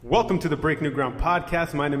Welcome to the Break New Ground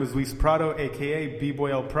podcast. My name is Luis Prado, a.k.a.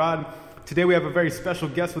 B-Boy El Prod. Today we have a very special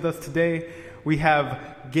guest with us today. We have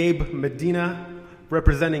Gabe Medina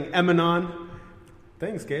representing Emanon.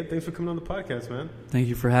 Thanks, Gabe. Thanks for coming on the podcast, man. Thank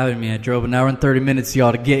you for having me. I drove an hour and 30 minutes,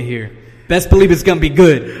 y'all, to get here. Best believe it's going to be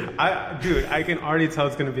good. I can already tell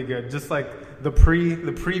it's going to be good. Just like the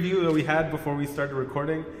preview that we had before we started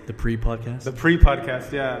recording. The pre-podcast? The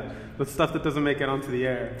pre-podcast, yeah. The stuff that doesn't make it onto the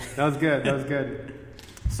air. That was good.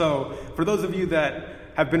 So, for those of you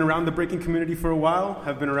that have been around the breaking community for a while,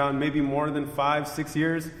 have been around maybe more than 5-6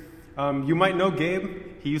 years, you might know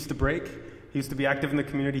Gabe. He used to break. He used to be active in the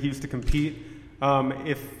community. He used to compete.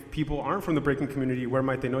 If people aren't from the breaking community, where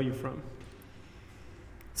might they know you from?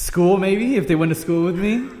 School, maybe, if they went to school with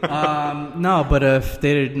me. No, but if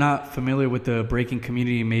they're not familiar with the breaking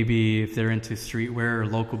community, maybe if they're into streetwear or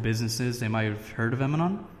local businesses, they might have heard of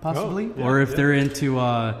Emanon, possibly. Or if they're into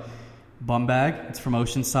Bum Bag, it's from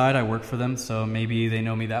Oceanside. I work for them, so maybe they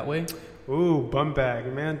know me that way. Ooh, Bum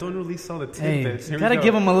Bag, man! Don't release all the tidbits. Hey, you gotta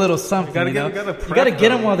give them a little something. You gotta get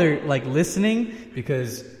them while they're like listening,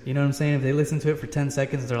 because you know what I'm saying. If they listen to it for 10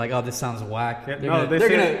 seconds, they're like, "Oh, this sounds whack." Yeah, they're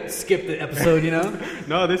gonna skip the episode, you know.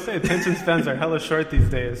 No, they say attention spans are hella short these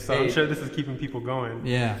days, so I'm sure this is keeping people going.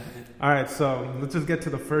 Yeah. All right, so let's just get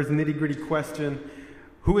to the first nitty-gritty question: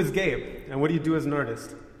 who is Gabe, and what do you do as an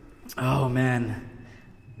artist? Oh man.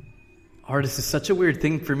 Artist is such a weird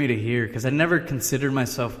thing for me to hear because I never considered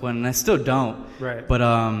myself one, and I still don't. Right. But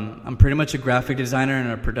I'm pretty much a graphic designer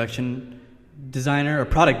and a production designer, a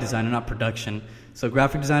product designer, not production. So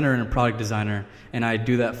graphic designer and a product designer, and I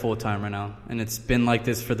do that full time right now, and it's been like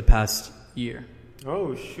this for the past year.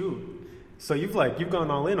 Oh shoot! So you've gone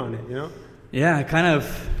all in on it, you know? Yeah, I kind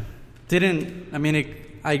of didn't. I mean,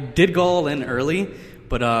 I did go all in early,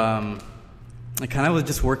 but it kind of was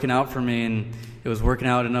just working out for me, and it was working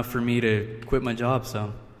out enough for me to quit my job,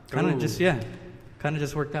 so kind of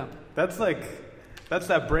just worked out. That's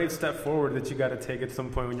that brave step forward that you got to take at some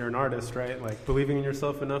point when you're an artist, right? Like believing in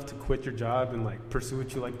yourself enough to quit your job and like pursue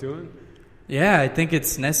what you like doing. Yeah, I think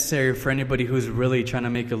it's necessary for anybody who's really trying to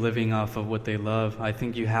make a living off of what they love. I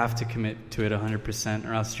think you have to commit to it 100%,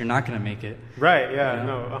 or else you're not going to make it. Right? Yeah.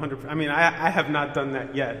 No, 100%. I mean, I have not done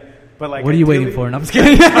that yet. But like, what are you waiting for? No, I'm just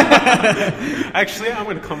kidding. Actually, I'm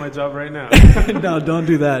going to call my job right now. No, don't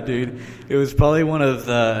do that, dude. It was probably one of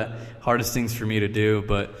the hardest things for me to do,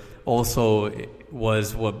 but also it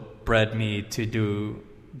was what bred me to do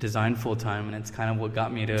design full time, and it's kind of what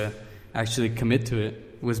got me to actually commit to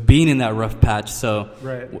it. Was being in that rough patch. So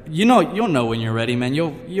right. You'll know when you're ready, man.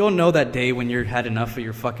 You'll know that day when you've had enough of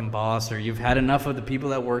your fucking boss, or you've had enough of the people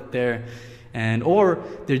that work there. Or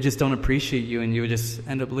they just don't appreciate you, and you just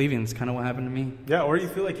end up leaving. It's kind of what happened to me. Yeah, or you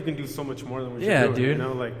feel like you can do so much more than what you're doing. Dude. You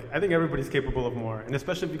know, like I think everybody's capable of more, and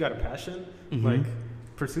especially if you got a passion, like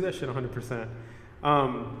pursue that shit 100%.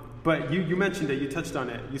 But you mentioned it. You touched on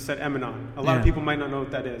it. You said Emanon. A lot of people might not know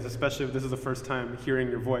what that is, especially if this is the first time hearing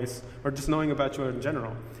your voice or just knowing about you in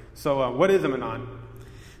general. So, what is Emanon?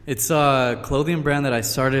 It's a clothing brand that I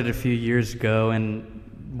started a few years ago, and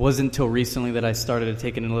wasn't until recently that I started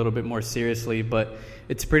taking it a little bit more seriously, but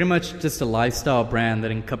it's pretty much just a lifestyle brand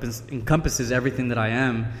that encompasses everything that I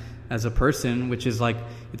am as a person, which is like,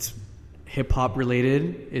 it's hip-hop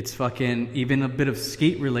related, it's fucking even a bit of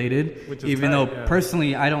skate related, even though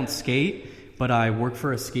personally I don't skate, but I work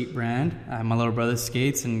for a skate brand. My little brother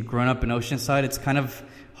skates, and growing up in Oceanside, it's kind of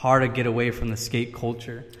hard to get away from the skate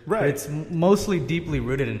culture. Right. But it's mostly deeply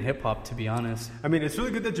rooted in hip-hop, to be honest. I mean, it's really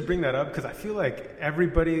good that you bring that up, because I feel like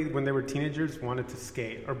everybody, when they were teenagers, wanted to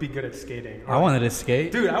skate or be good at skating. I wanted to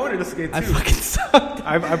skate. Dude, I wanted to skate too. I fucking sucked.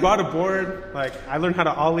 I bought a board, like, I learned how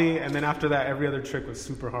to ollie, and then after that, every other trick was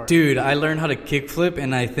super hard. Dude, I learned how to kickflip,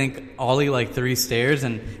 and I think ollie like 3 stairs,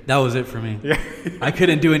 and that was it for me. Yeah. I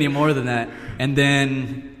couldn't do any more than that. And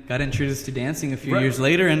then got introduced to dancing a few years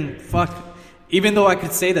later, and fuck. Even though I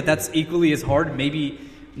could say that that's equally as hard, maybe,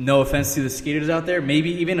 no offense to the skaters out there,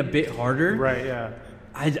 maybe even a bit harder. Right, yeah.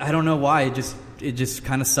 I don't know why. It just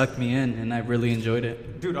kind of sucked me in, and I really enjoyed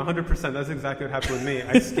it. Dude, 100%. That's exactly what happened with me.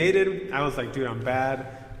 I skated. I was like, dude, I'm bad.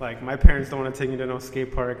 Like, my parents don't want to take me to no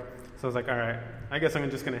skate park. So I was like, all right, I guess I'm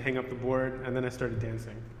just going to hang up the board. And then I started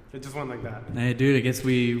dancing. It just went like that. Hey, dude, I guess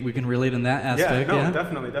we can relate in that aspect. Yeah,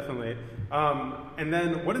 definitely. And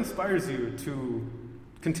then what inspires you to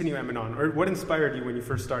continue Emanon? Or what inspired you when you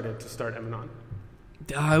first started to start Emanon?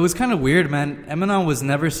 It was kind of weird, man. Emanon was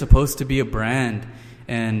never supposed to be a brand.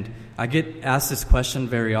 And I get asked this question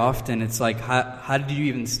very often. It's like, how did you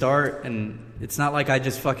even start? And it's not like I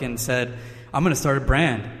just fucking said, I'm going to start a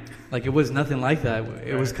brand. Like, it was nothing like that.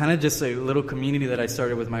 It was kind of just a little community that I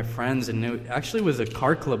started with my friends, and it actually was a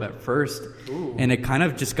car club at first. Ooh. And it kind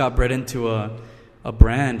of just got bred into a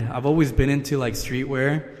brand. I've always been into, like,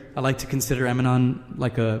 streetwear. I like to consider Emanon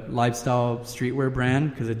like a lifestyle streetwear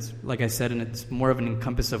brand because it's, like I said, and it's more of an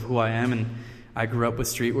encompass of who I am, and I grew up with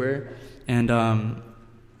streetwear. And,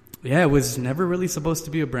 yeah, it was never really supposed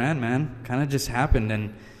to be a brand, man. Kind of just happened,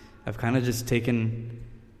 and I've kind of just taken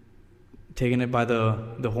it by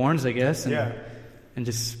the horns, I guess, and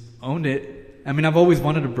just owned it. I mean, I've always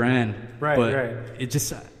wanted a brand, but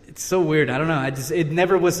it's so weird. I don't know. It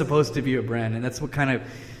never was supposed to be a brand, and that's what kind of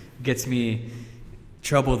gets me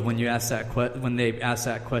troubled when you ask when they ask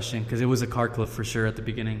that question, because it was a car club for sure at the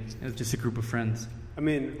beginning. It was just a group of friends. I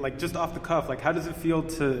mean, like, just off the cuff, like, how does it feel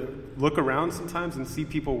to look around sometimes and see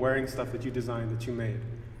people wearing stuff that you designed, that you made?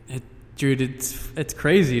 Dude, it's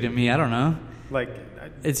crazy to me. I don't know. Like,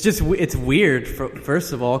 it's weird,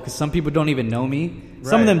 first of all, because some people don't even know me. Right.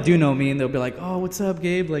 Some of them do know me, and they'll be like, "Oh, what's up,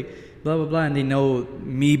 Gabe?" Like, blah, blah, blah. And they know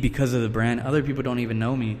me because of the brand. Other people don't even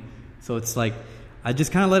know me. So it's like, I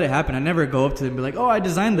just kind of let it happen. I never go up to them and be like, "Oh, I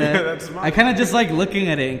designed that." Yeah, that's smart. I kind of just like looking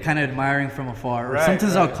at it and kind of admiring from afar. Or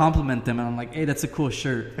sometimes I'll compliment them, and I'm like, "Hey, that's a cool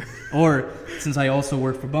shirt." Or, since I also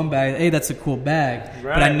work for Bum Bag, "Hey, that's a cool bag."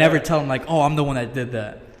 Right, but I never tell them, like, "Oh, I'm the one that did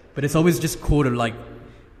that." But it's always just cool to, like,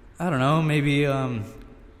 I don't know, maybe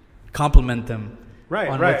compliment them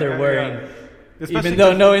on what they're wearing. Yeah. Even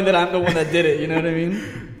though knowing that I'm the one that did it, you know what I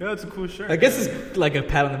mean? Yeah, that's a cool shirt. I guess it's like a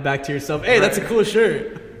pat on the back to yourself. Hey, that's a cool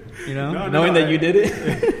shirt. You know, knowing that you did it.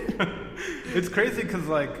 It's crazy because,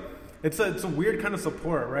 like, it's a weird kind of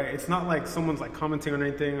support, right? It's not like someone's, like, commenting on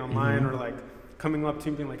anything online or, like, coming up to you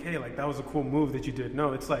and being like, "Hey, like, that was a cool move that you did."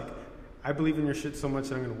 No, it's like, I believe in your shit so much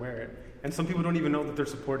that I'm going to wear it. And some people don't even know that they're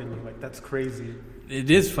supporting you. Like, that's crazy.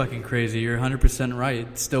 It is fucking crazy. You're 100% right.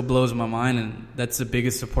 It still blows my mind, and that's the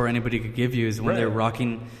biggest support anybody could give you is when they're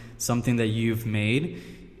rocking something that you've made,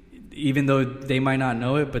 even though they might not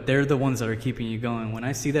know it, but they're the ones that are keeping you going. When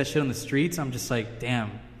I see that shit on the streets, I'm just like,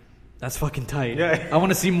 damn, that's fucking tight. Yeah. I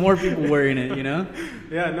want to see more people wearing it, you know?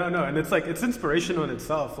 Yeah, no. And it's like, it's inspirational in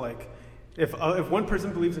itself. Like, if one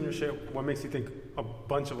person believes in your shit, what makes you think a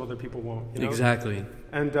bunch of other people won't? You know? Exactly.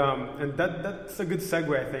 And that's a good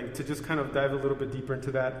segue, I think, to just kind of dive a little bit deeper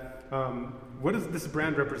into that. What does this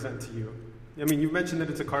brand represent to you? I mean, you mentioned that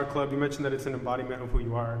it's a car club. You mentioned that it's an embodiment of who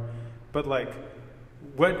you are. But, like,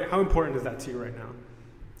 how important is that to you right now?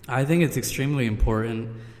 I think it's extremely important.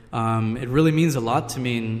 It really means a lot to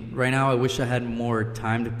me. And right now, I wish I had more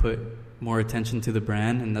time to put more attention to the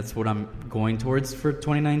brand. And that's what I'm going towards for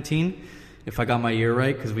 2019. If I got my year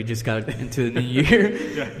right, because we just got into the new year.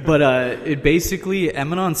 Yeah. But it basically,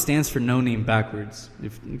 Emanon stands for no name backwards,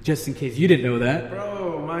 just in case you didn't know that.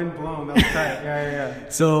 Bro, mind blown. That was tight. Yeah.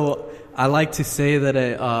 So I like to say that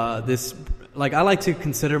I like to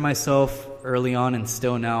consider myself early on and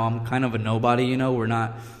still now, I'm kind of a nobody, you know. We're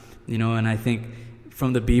not, you know, and I think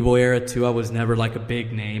from the B-boy era too, I was never like a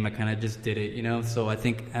big name. I kind of just did it, you know. So I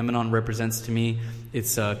think Emanon represents to me,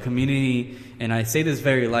 it's a community, and I say this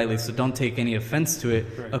very lightly, so don't take any offense to it.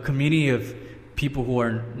 Right. A community of people who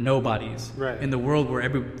are nobodies in the world where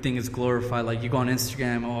everything is glorified. Like, you go on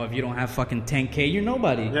Instagram, oh, if you don't have fucking 10K, you're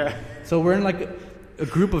nobody. Yeah. So we're in like a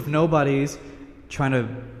group of nobodies trying to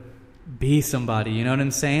be somebody. You know what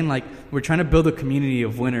I'm saying? Like, we're trying to build a community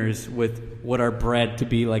of winners with what are bred to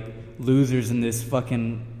be like losers in this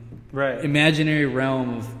fucking imaginary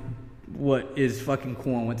realm of what is fucking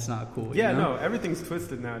cool and what's not cool. Yeah, you know? No, everything's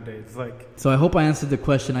twisted nowadays. Like, so I hope I answered the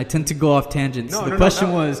question. I tend to go off tangents. The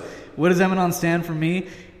question was, what does Emanon stand for me?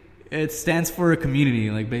 It stands for a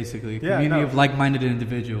community, like, basically. A community of like-minded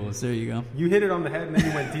individuals. There you go. You hit it on the head and then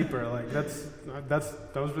you went deeper. Like, that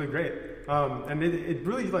was really great. And it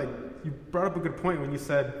really, like, you brought up a good point when you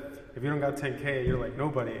said, if you don't got 10K, you're like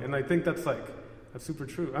nobody. And I think that's super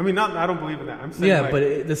true. I mean, I don't believe in that. I'm saying,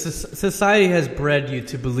 but the society has bred you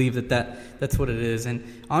to believe that's what it is. And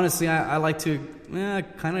honestly, I like to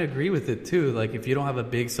kind of agree with it too. Like, if you don't have a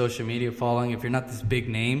big social media following, if you're not this big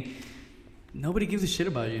name, nobody gives a shit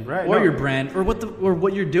about you or your brand or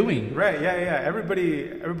what you're doing. Right? Yeah.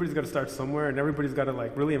 Everybody's got to start somewhere, and everybody's got to,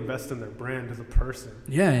 like, really invest in their brand as a person.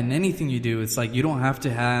 Yeah, and anything you do, it's like you don't have to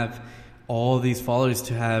have all these followers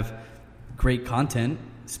to have great content.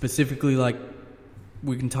 Specifically, like,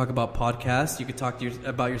 we can talk about podcasts. You could talk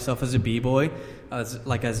about yourself as a b-boy, as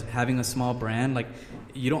having a small brand. Like,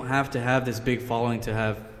 you don't have to have this big following to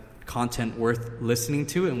have content worth listening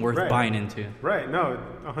to and worth buying into. Right. No,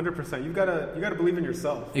 100%. You gotta believe in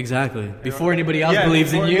yourself. Exactly. Before anybody else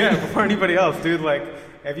believes in you. Yeah, before anybody else, dude. Like,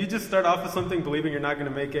 if you just start off with something believing you're not going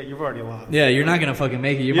to make it, you've already lost. Yeah, you're not going to fucking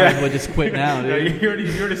make it. You might as well just quit now, dude. Yeah,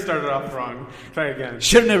 you already started off wrong. Try again.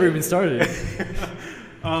 Should have never even started.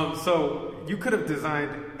 So you could have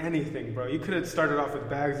designed anything, bro. You could have started off with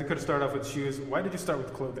bags. You could have started off with shoes. Why did you start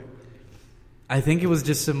with clothing? I think it was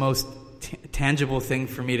just the most tangible thing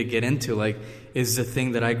for me to get into. Like, is the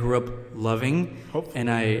thing that I grew up loving. Hopefully. And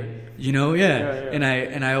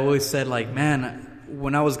And I always said, like, man,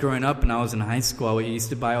 when I was growing up and I was in high school, I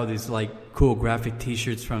used to buy all these like cool graphic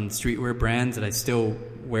T-shirts from streetwear brands that I still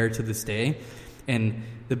wear to this day. And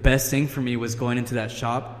the best thing for me was going into that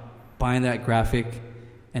shop, buying that graphic,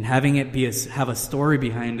 and having it have a story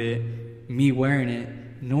behind it. Me wearing it,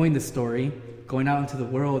 knowing the story, going out into the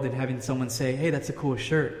world and having someone say, "Hey, that's a cool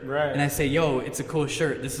shirt," right? And I say, "Yo, it's a cool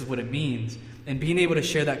shirt. This is what it means." And being able to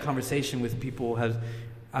share that conversation with people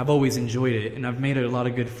I've always enjoyed it, and I've made a lot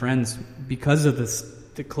of good friends because of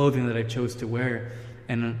the clothing that I chose to wear.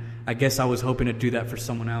 And I guess I was hoping to do that for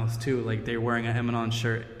someone else too. Like, they're wearing an Emanon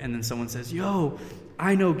shirt, and then someone says, "Yo,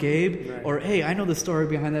 I know Gabe," right. Or, "Hey, I know the story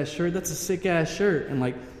behind that shirt. That's a sick ass shirt." And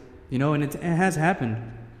like, and it has happened.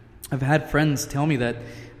 I've had friends tell me that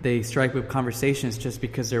they strike with conversations just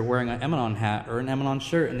because they're wearing an Emanon hat or an Emanon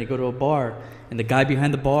shirt, and they go to a bar, and the guy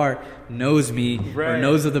behind the bar knows me, right, or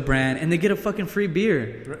knows of the brand, and they get a fucking free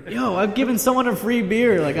beer. Right. Yo, I've given someone a free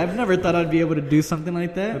beer. Like, I've never thought I'd be able to do something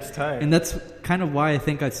like that. That's tight. And that's kind of why I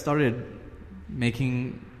think I started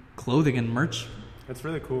making clothing and merch. That's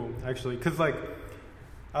really cool, actually, because like,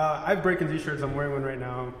 I have Breaking T-shirts. I'm wearing one right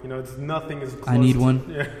now. It's nothing as close. I need one.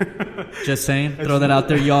 Yeah. Just saying. Throw that out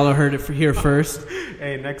there. Y'all have heard it here first.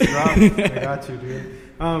 Hey, next drop. I got you, dude.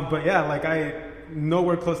 But yeah, like, I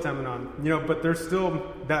nowhere close to Emanon. But there's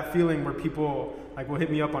still that feeling where people like will hit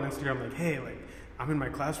me up on Instagram, like, "Hey, like, I'm in my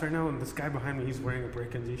class right now, and this guy behind me, he's wearing a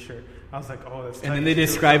Breaking T-shirt." I was like, "Oh, that's." And then they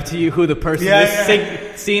describe to you who the person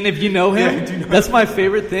is, seeing if you know him. Yeah, that's my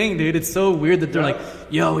favorite thing, dude. It's so weird that they're like,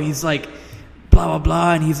 "Yo, he's like blah blah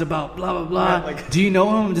blah, and he's about blah blah blah." Yeah, like, do you know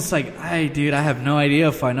him? I'm just like, "Hey, dude, I have no idea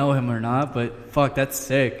if I know him or not, but fuck, that's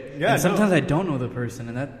sick." Yeah. And sometimes I don't know the person,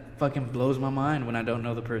 and that fucking blows my mind when I don't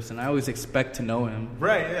know the person. I always expect to know him.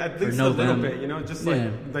 Right, at least a little bit, just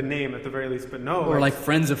like the name at the very least, but no. Or like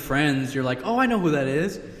friends of friends, you're like, "Oh, I know who that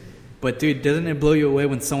is." But dude, doesn't it blow you away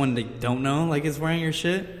when someone they don't know like is wearing your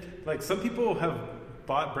shit? Like, some people have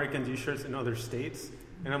bought Breaking T-shirts in other states.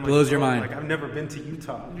 And I'm like, blows your mind. Like, I've never been to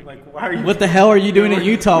Utah. Like, why are you? What the hell are you doing in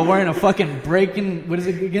Utah wearing a fucking Breaking? What is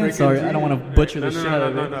it again? Break Sorry, NG. I don't want to butcher the shit out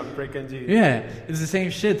of it. No, Breaking G. Yeah, it's the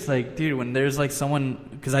same shit. It's like, dude, when there's like someone,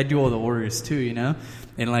 because I do all the orders too,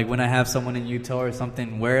 and like when I have someone in Utah or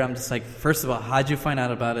something wear it, I'm just like, first of all, how'd you find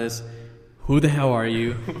out about us? Who the hell are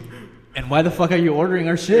you? And why the fuck are you ordering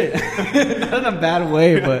our shit? Not in a bad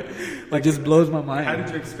way, but like, just blows my mind. How did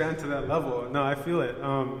you expand to that level? No, I feel it.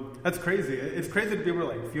 That's crazy. It's crazy to be able to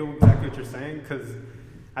like feel exactly what you're saying, because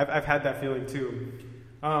I've had that feeling too.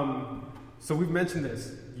 So we've mentioned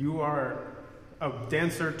this. You are a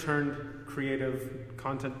dancer turned creative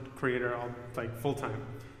content creator, like full time.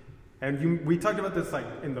 And we talked about this like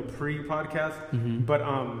in the pre-podcast, but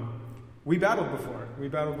we battled before.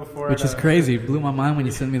 Which is crazy. Blew my mind when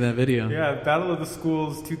you sent me that video. Yeah, Battle of the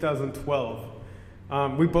Schools 2012.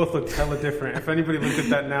 We both looked hella different. If anybody looked at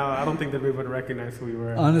that now, I don't think they'd be able to recognize who we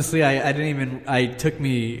were. Honestly, I didn't even. It took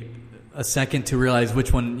me a second to realize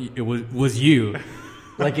which one it was you.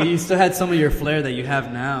 Like, you still had some of your flair that you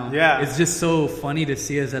have now. Yeah. It's just so funny to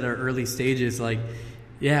see us at our early stages. Like,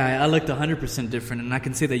 yeah, I looked 100% different, and I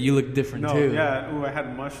can say that you look different too. Yeah. Ooh, I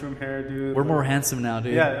had mushroom hair, dude. We're more handsome now,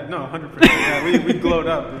 dude. Yeah, no, 100%. Yeah, we glowed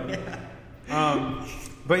up, dude. Yeah.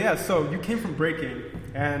 But yeah, so you came from breaking,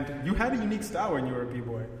 and you had a unique style when you were a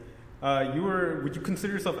b-boy. Would you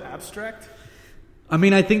consider yourself abstract? I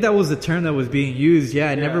mean, I think that was the term that was being used.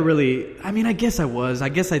 Yeah, I never really. I mean, I guess I was. I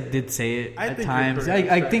guess I did say it at times.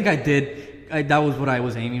 I think I did. That was what I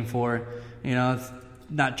was aiming for. It's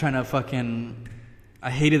not trying to fucking. I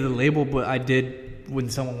hated the label, but I did. When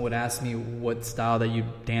someone would ask me what style that you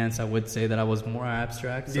dance, I would say that I was more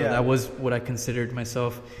abstract. So that was what I considered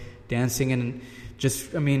myself dancing. And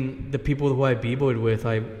just, I mean, the people who I b-boyed with,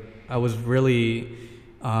 I was really.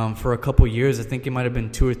 For a couple years, I think it might have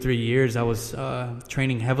been 2 or 3 years, I was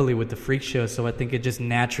training heavily with the Freak Show, so I think it just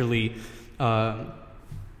naturally I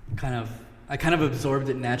kind of absorbed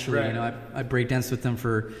it naturally. Right. I breakdanced with them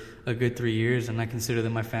for a good 3 years, and I consider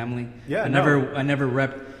them my family. Yeah, I never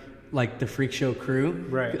repped like the Freak Show crew.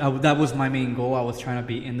 Right. That was my main goal. I was trying to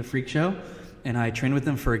be in the Freak Show, and I trained with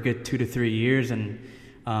them for a good 2 to 3 years, and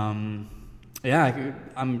I'm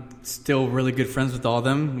still really good friends with all of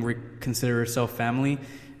them. We consider ourselves family,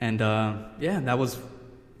 and that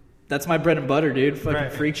that's my bread and butter, dude. Fucking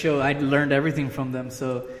Right. Freak Show. I learned everything from them,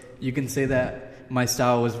 so you can say that my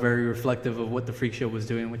style was very reflective of what the Freak Show was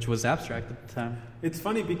doing, which was abstract at the time. It's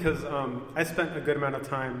funny because I spent a good amount of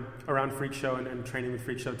time around Freak Show and training with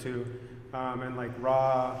Freak Show too, and like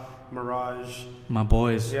Raw, Mirage, My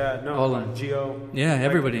boys. yeah, no, All of them. Geo, Yeah, like,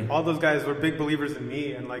 everybody. all those guys were big believers in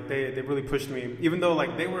me, and like they really pushed me, even though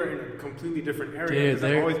like they were in a completely different area. Dude, Because I've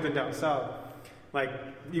they're- always been down south. Like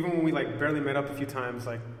even when we like barely met up a few times,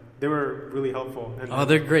 like they were really helpful. And Oh,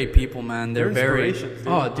 they're great people, man. They're very. inspirations, dude.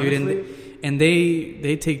 Oh, dude, Honestly, and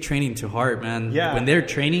they take training to heart, man. Yeah. When they're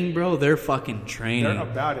training, bro, they're fucking training. they're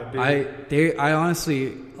about it, dude. I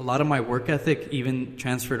honestly, a lot of my work ethic even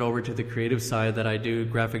transferred over to the creative side that I do,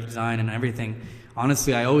 graphic design and everything.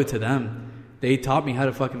 Honestly, I owe it to them. They taught me how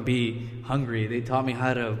to fucking be hungry. They taught me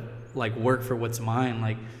how to like work for what's mine.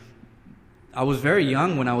 Like, I was very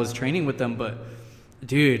young when I was training with them, but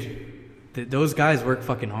dude, those guys work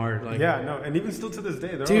fucking hard. Like, Yeah, no, and even still to this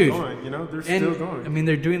day, they're Dude. all going. You know, they're and still going. I mean,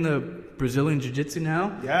 they're doing the Brazilian Jiu-Jitsu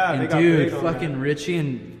now. Yeah, and they got dude, big on fucking that. Richie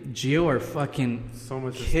and Gio are fucking So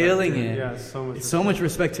much respect, killing dude. it. Yeah, so much. So much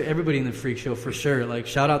respect to everybody in the Freak Show for sure. Like,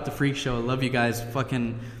 shout out the Freak Show. I love you guys.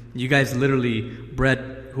 Fucking, you guys literally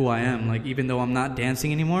bred who I am. Like, even though I'm not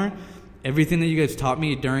dancing anymore, everything that you guys taught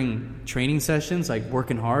me during training sessions, like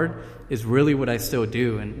working hard, is really what I still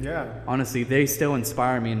do. And Yeah, honestly, they still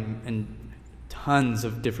inspire me in tons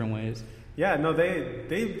of different ways. yeah. No,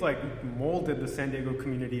 they like molded the San Diego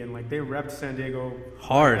community, and like they repped San Diego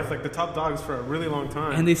Hard. as like the top dogs for a really long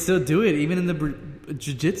time. And they still do it, even in the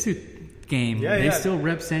jiu-jitsu game. Yeah, they yeah. still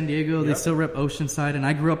rep San Diego. They Yep. still rep Oceanside. And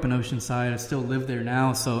I grew up in Oceanside. I still live there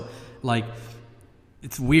now. So, like,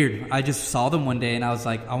 it's weird. I just saw them one day, and I was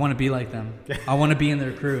like, I want to be like them. I want to be in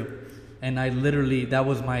their crew. And I literally, that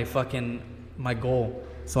was my goal.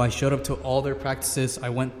 So I showed up to all their practices. I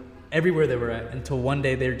went everywhere they were at until one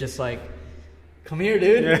day they're just like, come here,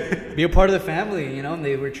 dude. Yeah. Be a part of the family, you know? And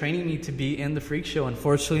they were training me to be in the Freak Show.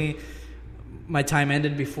 Unfortunately, my time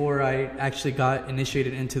ended before I actually got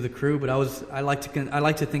initiated into the crew, but I like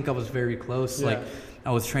to think I was very close. Yeah. Like,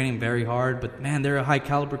 I was training very hard, but man, they're a high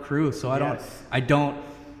caliber crew, so Yes. I don't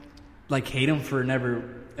like hate them for never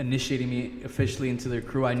initiating me officially into their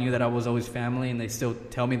crew. I knew that I was always family, and they still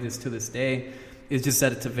tell me this to this day. It's just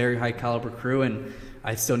that it's a very high caliber crew, and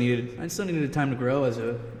I still needed time to grow as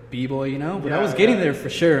a b-boy, you know. But I Yeah, was getting yeah. there for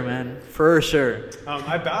sure, man, for sure.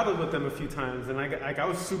 I battled with them a few times, and I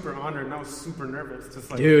was super honored, and I was super nervous. Just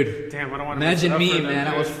like, Dude, damn, I don't want to imagine mess it up me, for them, man. I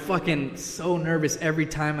dude. was fucking so nervous every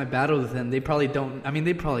time I battled with them. They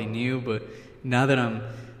probably knew, but now that I'm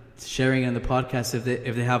sharing in the podcast, if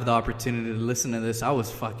they have the opportunity to listen to this, I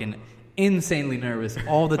was fucking insanely nervous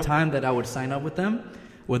all the time that I would sign up with them,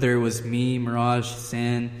 whether it was me, Mirage,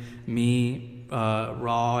 San, me,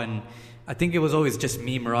 Raw, and I think it was always just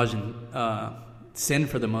me, Mirage, and Sin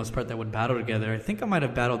for the most part that would battle together. I think I might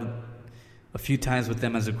have battled a few times with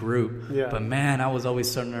them as a group, Yeah. but man, I was always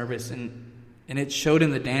so nervous, and it showed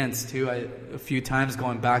in the dance too. A few times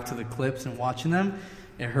going back to the clips and watching them,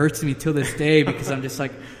 it hurts me till this day because I'm just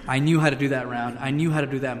like, I knew how to do that round, I knew how to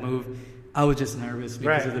do that move. I was just nervous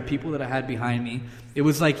because Right. of the people that I had behind me. It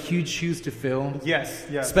was like huge shoes to fill. Yes,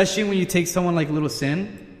 yes. Especially when you take someone like Little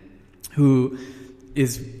Sin, who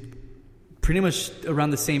is pretty much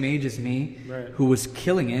around the same age as me, Right. who was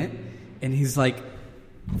killing it, and he's like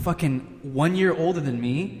fucking 1 year older than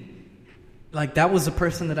me. Like, that was the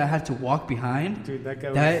person that I had to walk behind. Dude, that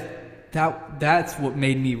guy That's what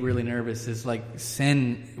made me really nervous. Is like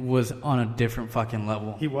Sin was on a different fucking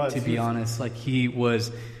level. He was. to He be was- honest. Like, he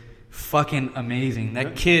was fucking amazing.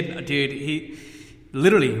 That kid, dude, he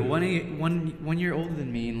literally 1 year older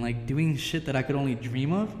than me, and like doing shit that I could only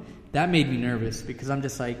dream of. That made me nervous because I'm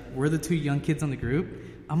just like, we're the two young kids on the group.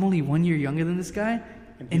 I'm only 1 year younger than this guy,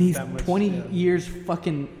 and he's that much, 20 yeah. years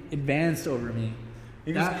fucking advanced over me.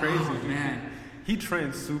 He was crazy, oh, dude. man. He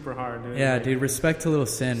trained super hard, dude. Yeah, Like, dude. Respect to Little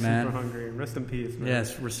Sin, man. Super hungry. Rest in peace, man.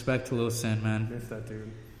 Yes, respect to Little Sin, man. Miss that dude.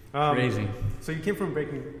 Crazy. So you came from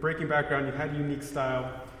breaking background. You had a unique style.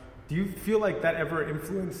 Do you feel like that ever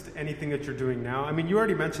influenced anything that you're doing now? I mean, you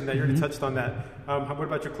already mentioned that. You already touched on that. What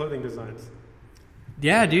about your clothing designs?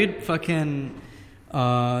 Yeah, dude. Fucking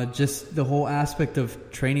just the whole aspect of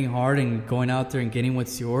training hard and going out there and getting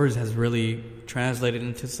what's yours has really translated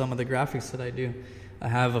into some of the graphics that I do. I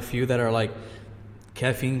have a few that are like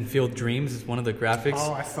Caffeine Fueled Dreams is one of the graphics.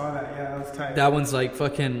 Oh, I saw that. Yeah, that was tight. That one's like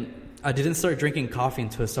fucking... I didn't start drinking coffee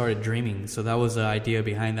until I started dreaming, so that was the idea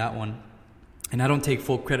behind that one. And I don't take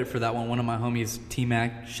full credit for that one. One of my homies,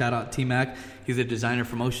 T-Mac, shout out T-Mac, he's a designer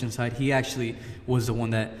from Oceanside. He actually was the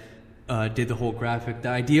one that did the whole graphic. The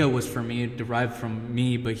idea was for me, derived from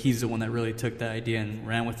me, but he's the one that really took the idea and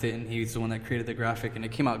ran with it, and he's the one that created the graphic, and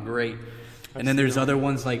it came out great. And then there's other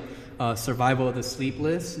ones like Survival of the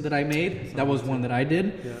Sleepless that I made. That was one that I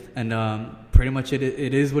did. Yeah. And pretty much it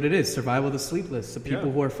is what it is. Survival of the Sleepless. The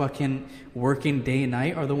people who are fucking working day and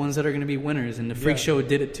night are the ones that are going to be winners. And the Freak Show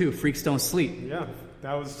did it too. Freaks don't sleep. Yeah,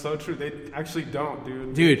 that was so true. They actually don't,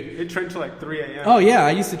 dude. They train till like 3 a.m. Oh, yeah.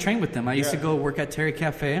 I used to train with them. I used to go work at Terry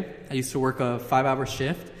Cafe. I used to work a 5-hour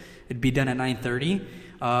shift. It'd be done at 9:30.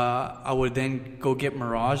 I would then go get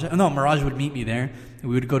Mirage. No, Mirage would meet me there. And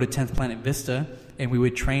we would go to 10th Planet Vista, and we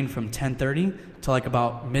would train from 10:30 to like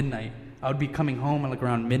about midnight. I would be coming home at like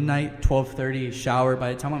around midnight, 12:30, shower.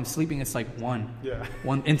 By the time I'm sleeping, it's like 1. Yeah.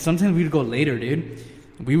 1, and sometimes we'd go later, dude.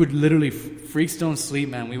 We would literally, freaks don't sleep,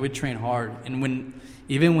 man. We would train hard. And when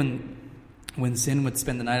Sin would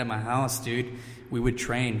spend the night at my house, dude, we would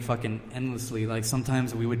train fucking endlessly. Like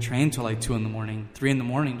sometimes we would train till like 2 in the morning, 3 in the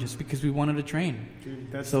morning, just because we wanted to train.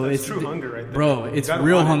 Dude, that's true hunger right there. Bro, it's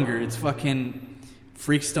real hunger. It's fucking...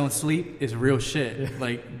 Freaks don't sleep is real shit. Yeah.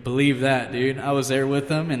 Like, believe that, dude. I was there with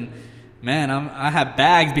them, and man, I had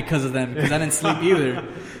bags because of them, because I didn't sleep either.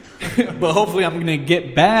 But hopefully I'm gonna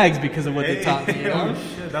get bags because of what they taught me. You know? Oh,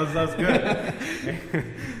 shit. That was good.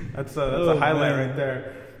 That's a highlight right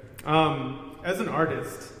there. As an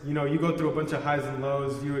artist, you know, you go through a bunch of highs and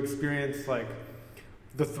lows. You experience like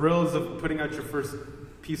the thrills of putting out your first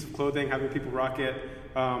piece of clothing, having people rock it.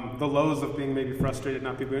 The lows of being maybe frustrated,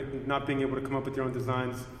 not being able to come up with your own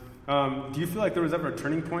designs. Do you feel like there was ever a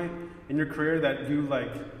turning point in your career that you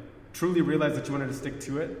like truly realized that you wanted to stick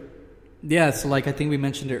to it? Yeah, so like I think we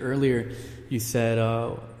mentioned it earlier. You said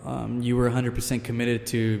you were 100% committed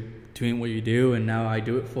to doing what you do, and now I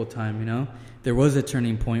do it full time. You know, there was a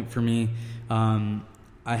turning point for me.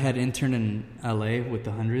 I had interned in LA with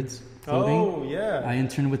the Hundreds Clothing. Oh yeah, I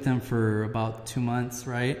interned with them for about 2 months,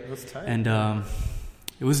 right? That's tight. And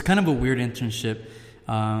it was kind of a weird internship.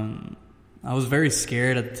 I was very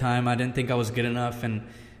scared at the time. I didn't think I was good enough, and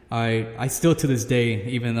I still to this day,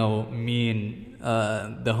 even though me and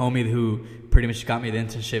the homie who pretty much got me the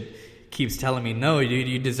internship keeps telling me, no, dude,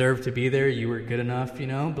 you deserve to be there. You were good enough, you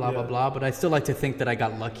know, blah, blah, blah. But I still like to think that I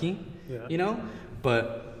got lucky, you know.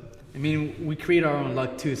 But, I mean, we create our own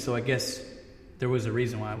luck too, so I guess there was a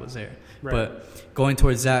reason why I was there. Right. But going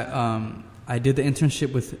towards that, I did the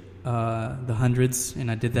internship with the Hundreds,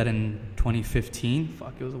 and I did that in 2015.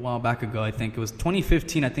 Fuck, it was a while back ago. I think it was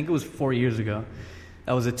 2015. I think it was 4 years ago.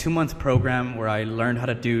 That was a 2-month program where I learned how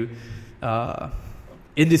to do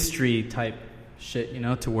industry type shit, you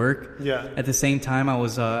know, to work. Yeah. At the same time, I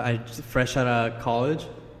was fresh out of college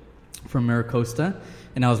from Maricosta,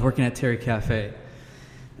 and I was working at Terry Cafe.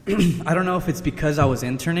 I don't know if it's because I was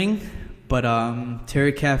interning, but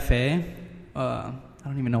Terry Cafe, I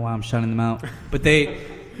don't even know why I'm shouting them out, but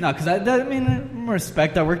no, because I mean,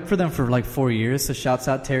 respect. I worked for them for like 4 years, so shouts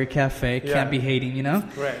out Terry Cafe. Can't be hating, you know?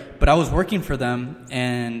 Right. But I was working for them,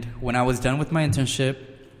 and when I was done with my internship,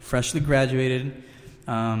 freshly graduated,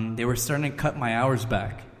 they were starting to cut my hours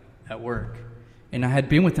back at work. And I had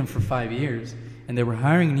been with them for 5 years, and they were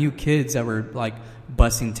hiring new kids that were like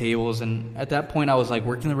bussing tables. And at that point, I was like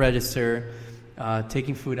working the register,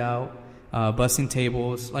 taking food out, bussing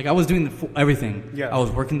tables. Like I was doing everything. Yeah. I was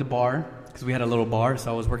working the bar, because we had a little bar, so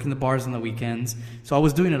I was working the bars on the weekends. So I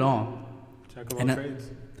was doing it all. Jack of all trades.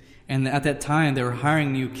 And at that time, they were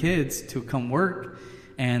hiring new kids to come work,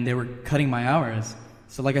 and they were cutting my hours.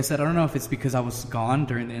 So like I said, I don't know if it's because I was gone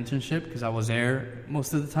during the internship, because I was there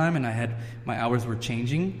most of the time, and my hours were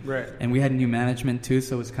changing. Right. And we had new management too,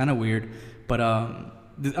 so it was kind of weird. But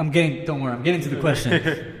don't worry, I'm getting to the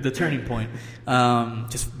question, the turning point.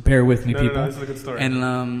 Just bear with me, people. No, this is a good story.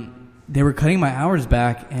 And they were cutting my hours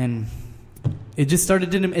back, and it just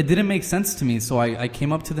didn't make sense to me. So I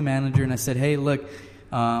came up to the manager and I said, hey, look,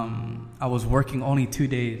 I was working only 2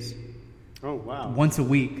 days. Oh, wow. Once a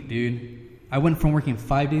week, dude. I went from working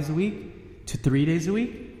 5 days a week to 3 days a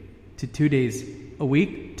week to 2 days a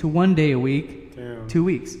week to 1 day a week. Damn. 2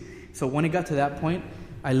 weeks. So when it got to that point,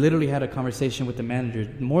 I literally had a conversation with the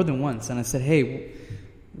manager more than once. And I said, hey,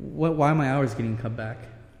 why are my hours getting cut back?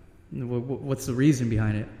 What's the reason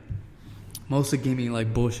behind it? Mostly gave me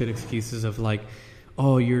like bullshit excuses of like,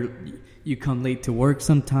 oh, you come late to work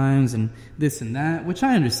sometimes and this and that, which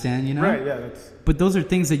I understand, you know? Right, yeah. But those are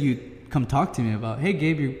things that you come talk to me about. Hey,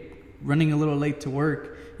 Gabe, you're running a little late to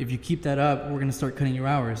work. If you keep that up, we're going to start cutting your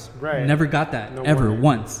hours. Right. Never got that,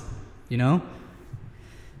 once, you know?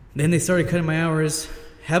 Then they started cutting my hours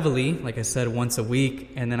heavily, like I said, once a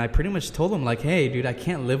week. And then I pretty much told them like, hey, dude, I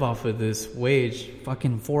can't live off of this wage.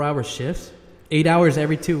 Fucking 4-hour shifts. 8 hours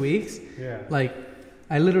every 2 weeks. Yeah. Like,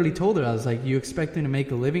 I literally told her, I was like, you expect me to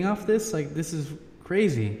make a living off this? Like, this is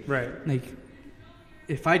crazy. Right. Like,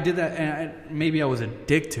 if I did that, and maybe I was a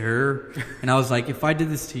dick to her, and I was like, if I did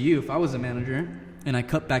this to you, if I was a manager, and I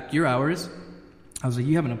cut back your hours, I was like,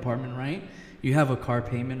 you have an apartment, right? You have a car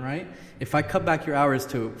payment, right? If I cut back your hours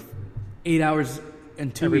to 8 hours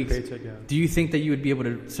in 2 weeks, paycheck, yeah. do you think that you would be able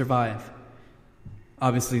to survive?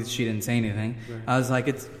 Obviously, she didn't say anything. Right. I was like,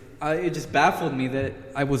 it just baffled me that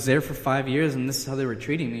I was there for 5 years and this is how they were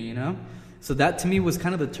treating me, you know? So that to me was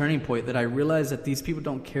kind of the turning point that I realized that these people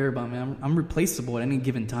don't care about me. I'm replaceable at any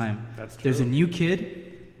given time. That's true. There's a new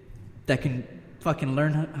kid that can fucking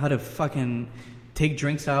learn how to fucking take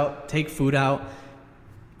drinks out, take food out,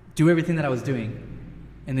 do everything that I was doing.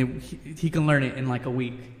 And then he can learn it in like a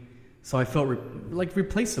week. So I felt like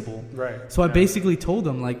replaceable. Right. So I basically told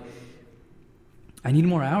them, like, I need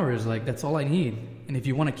more hours. Like, that's all I need. And if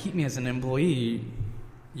you want to keep me as an employee,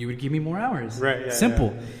 you would give me more hours. Right. Yeah,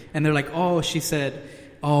 simple. Yeah. And they're like, oh, she said,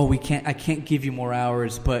 oh, I can't give you more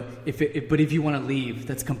hours, but if you want to leave,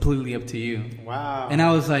 that's completely up to you. Wow. And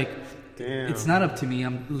I was like, damn. It's not up to me.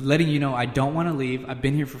 I'm letting you know I don't want to leave. I've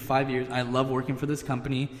been here for 5 years. I love working for this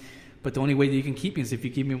company, but the only way that you can keep me is if you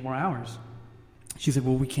give me more hours. She's like,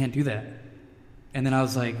 well, we can't do that. And then I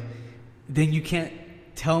was like, then you can't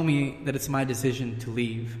tell me that it's my decision to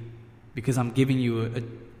leave because I'm giving you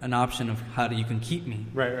an option of how you can keep me.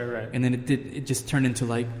 Right. And then it just turned into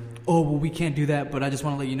like, oh, well, we can't do that, but I just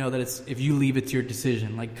want to let you know that if you leave, it's your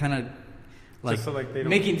decision. Like, kind of like, just so like they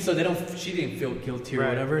don't she didn't feel guilty or right,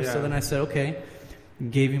 whatever. Yeah. So then I said, okay.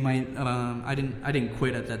 Gave you my I didn't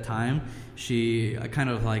quit at that time. I kind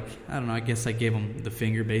of like, I don't know, I guess I gave them the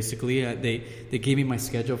finger basically. They gave me my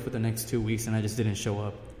schedule for the next 2 weeks and I just didn't show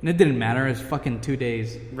up. And it didn't matter. It was fucking 2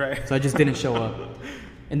 days. Right. So I just didn't show up.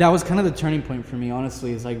 And that was kind of the turning point for me,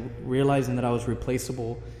 honestly, is like realizing that I was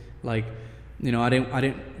replaceable. Like, you know, I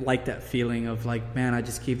didn't like that feeling of like, man, I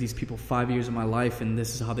just gave these people 5 years of my life and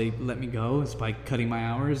this is how they let me go. It's by cutting my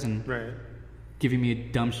hours and right. giving me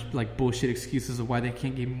dumb, like bullshit excuses of why they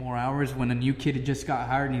can't give me more hours when a new kid had just got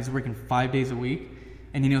hired and he's working 5 days a week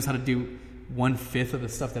and he knows how to do 1/5 of the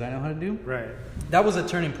stuff that I know how to do. Right. That was a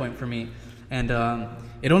turning point for me. And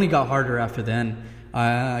it only got harder after then.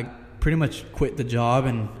 I pretty much quit the job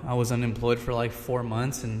and I was unemployed for like 4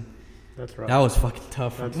 months and that's right. That was fucking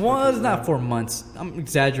tough. Well, it was not 4 months. I'm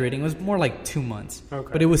exaggerating. It was more like 2 months.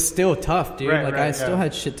 Okay. But it was still tough, dude. Right, like right, I still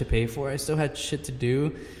had shit to pay for. I still had shit to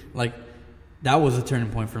do. Like, that was a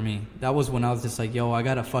turning point for me. That was when I was just like, yo, I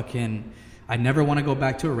never want to go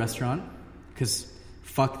back to a restaurant because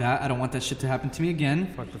fuck that. I don't want that shit to happen to me again.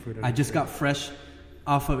 Fuck the food. I just got fresh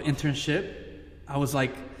off of internship. I was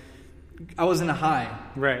in a high.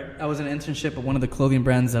 Right. I was in an internship at one of the clothing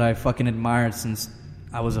brands that I fucking admired since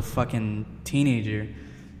I was a fucking teenager,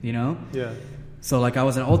 you know? Yeah. So, like, I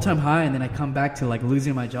was at an all-time high, and then I come back to, like,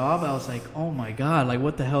 losing my job. I was like, oh, my God, like,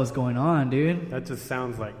 what the hell is going on, dude? That just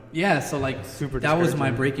sounds like... Yeah, so, like, super that was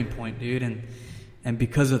my breaking point, dude. And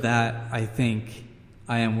because of that, I think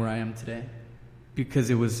I am where I am today. Because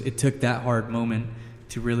it took that hard moment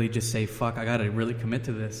to really just say, fuck, I got to really commit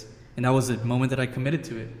to this. And that was the moment that I committed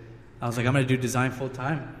to it. I was like, I'm going to do design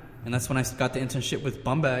full-time. And that's when I got the internship with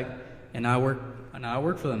Bumbag, and now I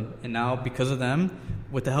work for them. And now, because of them,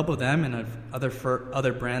 with the help of them and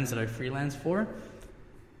other brands that I freelance for,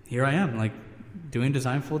 here I am, like, doing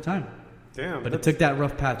design full-time. Damn. But it took that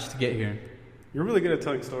rough patch to get here. You're really good at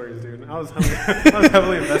telling stories, dude. I was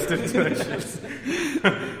heavily invested into that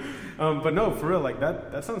shit. But no, for real, like,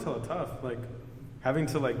 that sounds hella tough. Like, having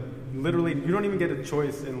to, like, literally, you don't even get a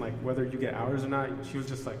choice in, like, whether you get hours or not. She was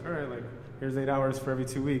just like, all right, like, here's 8 hours for every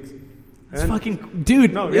 2 weeks. It's fucking,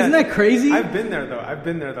 dude, no, isn't that crazy? I've been there,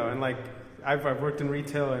 though. And, like, I've worked in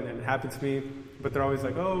retail, and it happened to me. But they're always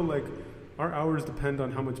like, oh, like, our hours depend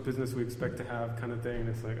on how much business we expect to have, kind of thing. And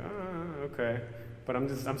it's like, okay. But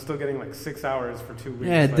I'm still getting, like, 6 hours for 2 weeks.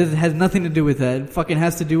 Yeah, like, it has nothing to do with that. It fucking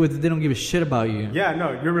has to do with they don't give a shit about you. Yeah,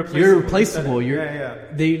 no, you're replaceable. You're replaceable. Yeah.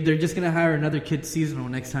 They're just going to hire another kid seasonal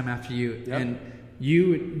next time after you. Yep. And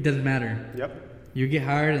you, it doesn't matter. Yep. You get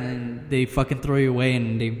hired and then they fucking throw you away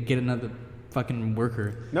and they get another fucking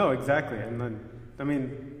worker. No, exactly. And then, I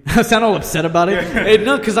mean... I sound all upset about it. Hey,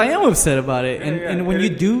 no, because I am upset about it. And when you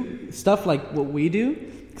do stuff like what we do,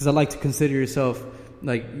 because I like to consider yourself,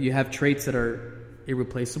 like, you have traits that are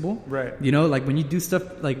irreplaceable. Right. You know, like when you do stuff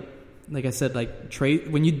like I said, like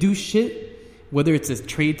when you do shit, whether it's a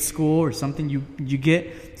trade school or something, you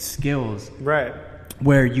get skills. Right.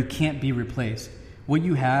 Where you can't be replaced. What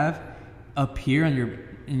you have up here on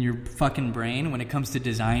fucking brain when it comes to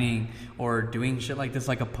designing or doing shit like this,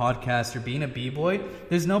 like a podcast or being a b-boy,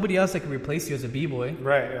 there's nobody else that can replace you as a b-boy.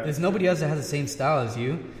 Right. Yeah. There's nobody else that has the same style as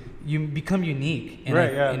you. You become unique. And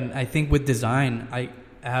right. And I think with design, I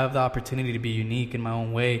have the opportunity to be unique in my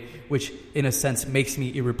own way, which in a sense makes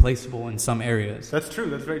me irreplaceable in some areas. That's true.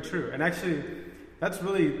 That's very true. And actually,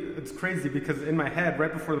 it's crazy because in my head,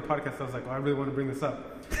 right before the podcast, I was like, I really want to bring this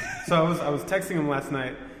up. So I was texting him last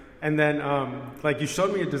night, and then you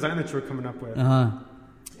showed me a design that you were coming up with. Uh-huh.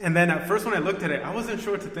 And then at first when I looked at it, I wasn't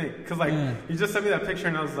sure what to think because you just sent me that picture,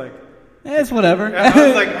 and I was like, it's whatever. I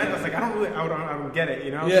was like, I don't get it,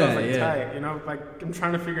 you know. So I was like, tight, you know, like I'm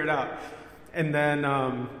trying to figure it out. And then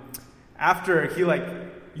after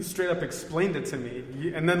you straight up explained it to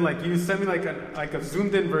me, and then you sent me like a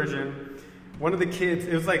zoomed in version. One of the kids,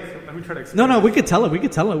 it was like, let me try to explain. No, we could tell it. We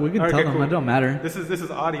can tell them. Cool. It don't matter. This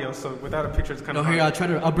is audio, so without a picture, it's kind of. No,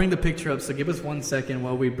 here I'll bring the picture up. So give us 1 second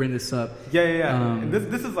while we bring this up. Yeah. And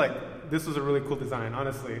this was a really cool design,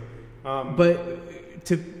 honestly. But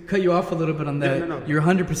to cut you off a little bit on that, no. You're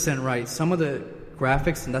 100% right. Some of the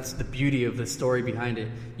graphics, and that's the beauty of the story behind it.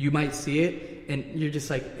 You might see it, and you're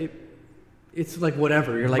just like, it's like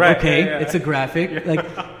whatever. You're like, okay, it's a graphic, like.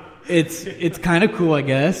 It's kind of cool, I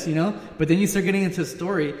guess, you know. But then you start getting into the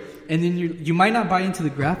story, and then you might not buy into the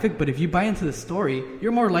graphic, but if you buy into the story,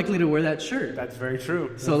 you're more likely to wear that shirt. That's very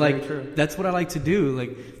true. That's what I like to do.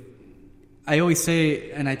 Like I always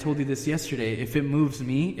say, and I told you this yesterday: if it moves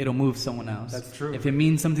me, it'll move someone else. That's true. If it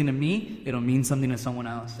means something to me, it'll mean something to someone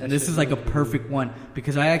else. And this is like a perfect one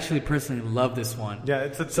because I actually personally love this one. Yeah,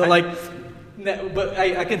 but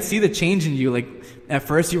I can see the change in you. Like at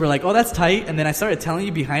first you were like, oh, that's tight, and then I started telling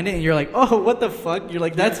you behind it, and you're like, oh, what the fuck? You're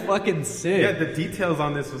like, that's fucking sick. Yeah, the details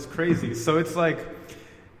on this was crazy. So it's like,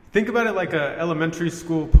 think about it like a elementary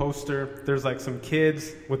school poster. There's like some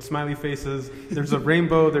kids with smiley faces. There's a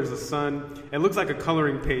rainbow. There's a sun. It looks like a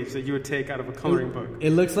coloring page that you would take out of a coloring book.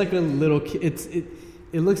 It looks like a little kid.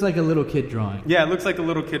 It looks like a little kid drawing. Yeah, it looks like a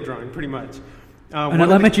little kid drawing, pretty much. An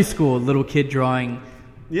elementary school, little kid drawing.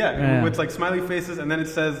 Yeah, with like smiley faces, and then it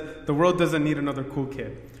says, the world doesn't need another cool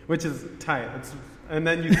kid, which is tight. And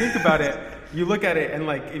then you think about it, you look at it, and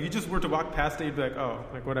like, if you just were to walk past it, you'd be like, oh,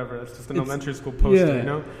 like whatever, that's just an elementary school poster, you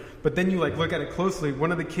know? But then you like look at it closely, one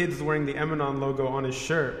of the kids is wearing the Emanon logo on his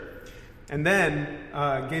shirt. And then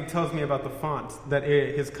Gabe tells me about the font that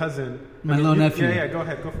his cousin... My little nephew. Yeah, go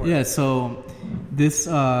ahead, go for it. Yeah, so this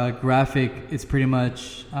graphic is pretty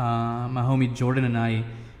much my homie Jordan and I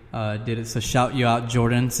did it. So shout you out,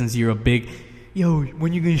 Jordan, since you're a big... Yo,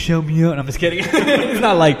 when you gonna shout me out? I'm just kidding. He's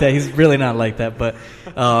not like that. He's really not like that. But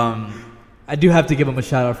I do have to give him a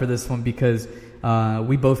shout out for this one because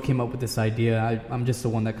we both came up with this idea. I'm just the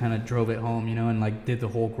one that kind of drove it home, you know, and like did the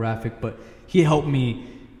whole graphic. But he helped me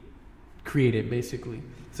create it, basically.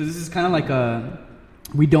 So this is kind of like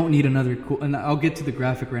we don't need another cool... And I'll get to the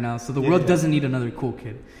graphic right now. So the world doesn't need another cool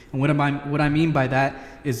kid. And what I mean by that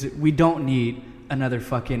is we don't need another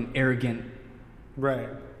fucking arrogant... Right.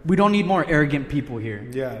 We don't need more arrogant people here.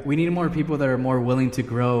 Yeah. We need more people that are more willing to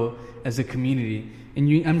grow as a community.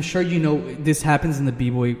 And I'm sure you know this happens in the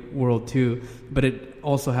b-boy world too, but it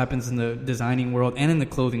also happens in the designing world and in the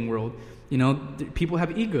clothing world. You know, people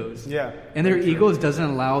have egos. Yeah. And their egos doesn't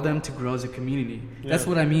allow them to grow as a community. Yeah. That's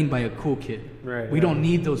what I mean by a cool kid. Right. We don't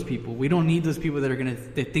need those people. We don't need those people that are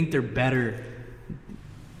they think they're better.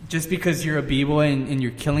 Just because you're a b-boy and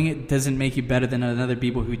you're killing it doesn't make you better than another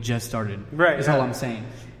b-boy who just started. Right. That's all I'm saying.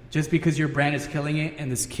 Just because your brand is killing it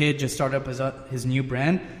and this kid just started up his new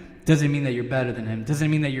brand doesn't mean that you're better than him.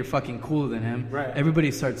 Doesn't mean that you're fucking cooler than him. Right.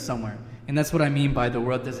 Everybody starts somewhere. And that's what I mean by the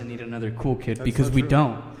world doesn't need another cool kid, because we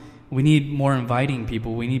don't. We need more inviting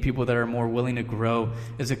people. We need people that are more willing to grow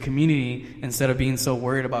as a community instead of being so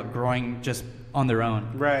worried about growing just on their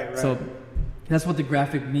own. Right. So that's what the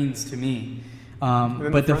graphic means to me.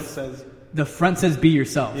 But the front says be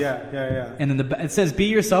yourself. Yeah. And then it says be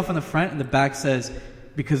yourself on the front, and the back says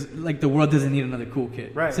because like the world doesn't need another cool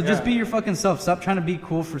kid. Right. So just be your fucking self. Stop trying to be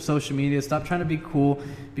cool for social media. Stop trying to be cool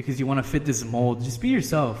because you want to fit this mold. Just be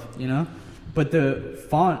yourself, you know? But the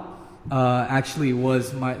font actually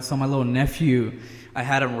was my little nephew. I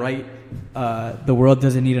had him write the world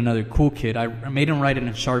doesn't need another cool kid. I made him write it in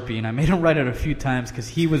Sharpie, and I made him write it a few times because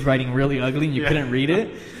he was writing really ugly and you couldn't read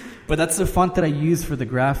it. But that's the font that I use for the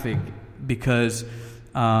graphic because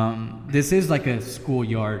this is like a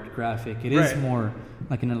schoolyard graphic. It is more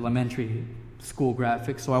like an elementary school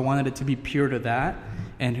graphic. So I wanted it to be pure to that.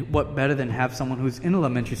 And what better than have someone who's in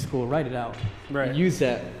elementary school write it out and use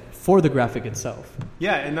that for the graphic itself.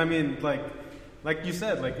 Yeah, and I mean, like you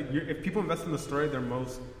said, like if people invest in the story, they're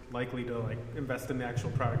most likely to like invest in the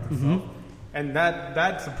actual product itself. And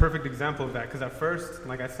that's a perfect example of that, because at first,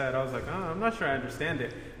 like I said, I was like, oh, I'm not sure I understand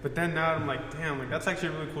it. But then now I'm like, damn, like that's actually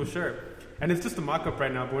a really cool shirt. And it's just a mock-up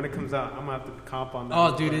right now, but when it comes out, I'm going to have to comp on that.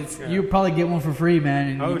 Oh, dude, you probably get one for free,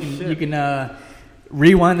 man. And you can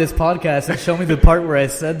rewind this podcast and show me the part where I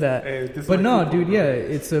said that. Hey, but no, dude, yeah,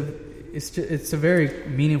 it's a very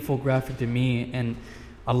meaningful graphic to me, and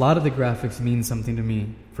a lot of the graphics mean something to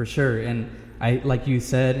me, for sure. And I, like you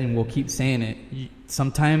said, and we'll keep saying it,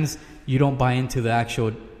 sometimes you don't buy into the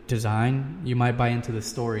actual design, you might buy into the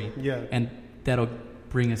story. Yeah. And that'll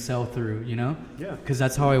bring a sell through, you know? Yeah. Because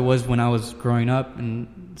that's how I was when I was growing up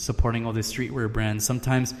and supporting all the streetwear brands.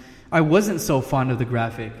 Sometimes I wasn't so fond of the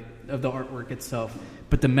graphic, of the artwork itself,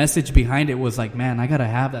 but the message behind it was like, man, I gotta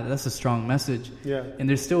have that. That's a strong message. Yeah. And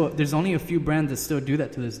there's only a few brands that still do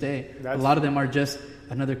that to this day. A lot of them are just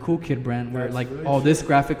another cool kid brand where like, really this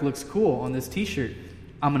graphic looks cool on this T-shirt.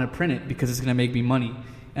 I'm gonna print it because it's gonna make me money.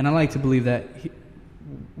 And I like to believe that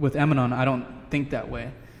with Emanon, I don't think that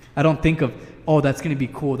way. I don't think of, that's going to be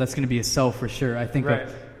cool. That's going to be a sell for sure. I think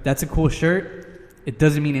of, that's a cool shirt. It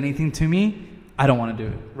doesn't mean anything to me. I don't want to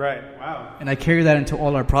do it. Right. Wow. And I carry that into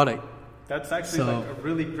all our product. That's actually like a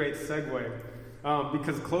really great segue.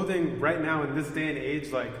 Because clothing right now in this day and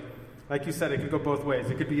age, like you said, it could go both ways.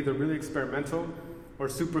 It could be either really experimental or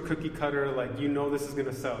super cookie cutter, like this is going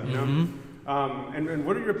to sell, you know? And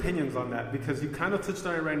what are your opinions on that? Because you kind of touched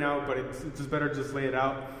on it right now, but it's just better just lay it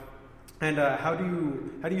out. And how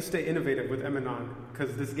do you stay innovative with Emanon?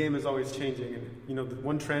 Because this game is always changing, and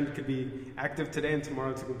one trend could be active today, and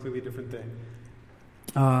tomorrow it's a completely different thing.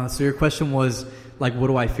 So your question was like, what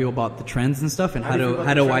do I feel about the trends and stuff, and how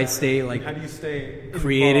do I stay like? How do you stay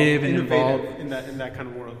creative and involved in that kind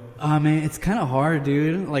of world? Man, it's kind of hard,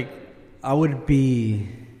 dude. Like, I would be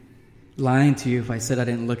lying to you if I said I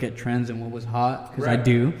didn't look at trends and what was hot, because I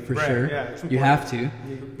do for sure. Yeah, you have to,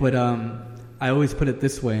 but I always put it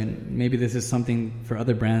this way, and maybe this is something for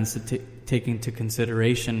other brands to take into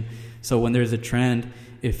consideration. So when there's a trend,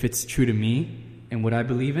 if it's true to me and what I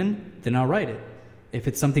believe in, then I'll write it. If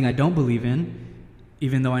it's something I don't believe in,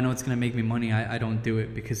 even though I know it's going to make me money, I don't do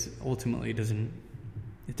it, because ultimately it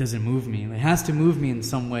doesn't move me. It has to move me in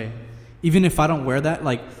some way. Even if I don't wear that,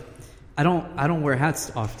 like I don't wear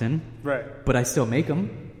hats often, right? But I still make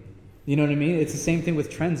them. You know what I mean? It's the same thing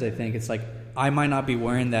with trends. I think it's like I might not be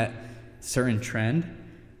wearing that certain trend,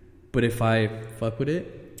 but if I fuck with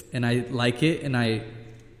it and I like it and I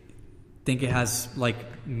think it has like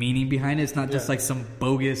meaning behind it, it's not just like some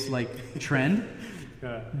bogus like trend,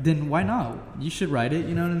 then why not? You should ride it.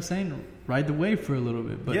 You know what I'm saying? Ride the wave for a little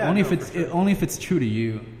bit, but only if it's true to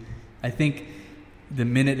you. I think the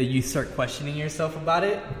minute that you start questioning yourself about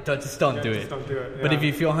it, don't do it. Don't do it. Yeah. But if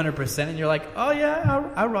you feel 100% and you're like, oh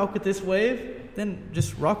yeah, I rock with this wave, then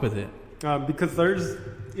just rock with it. Because there's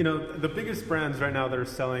the biggest brands right now that are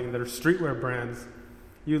selling, that are streetwear brands.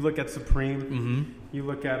 You look at Supreme. You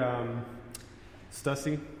look at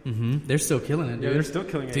Stussy. They're still killing it, dude. Yeah, they're still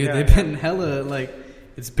killing it. Dude, they've been hella like.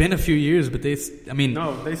 It's been a few years, but they've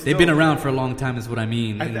been around for a long time, is what I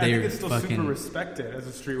mean. I think it's still super respected as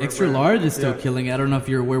a streetwear Extra brand. Large is still killing it. I don't know if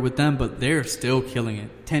you're aware with them, but they're still killing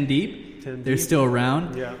it. 10 Deep, they're still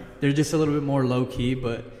around. Yeah. They're just a little bit more low key,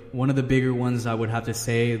 but one of the bigger ones I would have to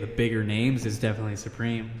say, the bigger names, is definitely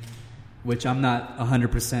Supreme, which I'm not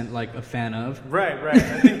 100% like a fan of. Right. I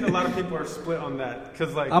think a lot of people are split on that,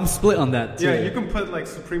 because like I'm split on that too. Yeah, you can put like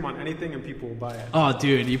Supreme on anything and people will buy it. Oh,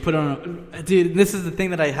 dude, you put on. Dude, this is the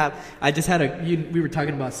thing that I have. I just had we were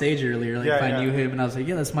talking about Sage earlier. Like, if I knew him, and I was like,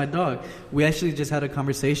 yeah, that's my dog. We actually just had a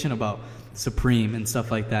conversation about Supreme and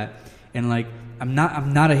stuff like that. And like, I'm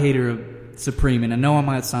not a hater of Supreme, and I know I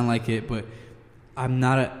might sound like it, but I'm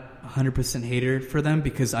not a 100% hater for them,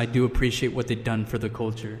 because I do appreciate what they've done for the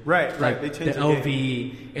culture. Right. They changed the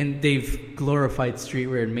LV, and they've glorified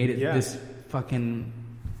streetwear and made it this fucking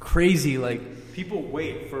crazy. Like, people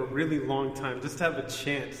wait for a really long time just to have a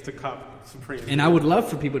chance to cop Supreme. And I would love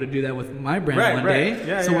for people to do that with my brand one day.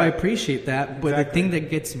 Yeah, so I appreciate that. But the thing that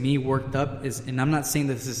gets me worked up is, and I'm not saying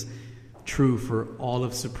this is true for all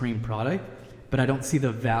of Supreme product, but I don't see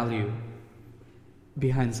the value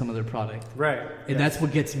behind some of their product. Right. And that's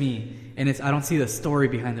what gets me. And I don't see the story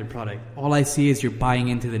behind their product. All I see is you're buying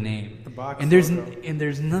into the name. The box. And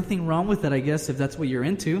there's nothing wrong with that, I guess, if that's what you're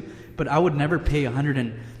into. But I would never pay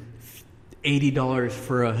 $180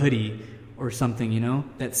 for a hoodie or something,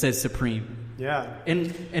 that says Supreme. Yeah.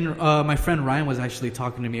 And my friend Ryan was actually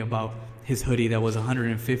talking to me about his hoodie that was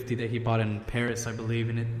 $150 that he bought in Paris, I believe,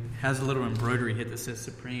 and it has a little embroidery hit that says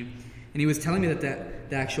Supreme. And he was telling me that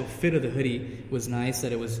the actual fit of the hoodie was nice,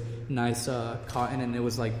 that it was nice cotton, and it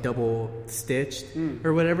was like double stitched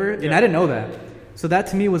or whatever. Yeah. And I didn't know that. So that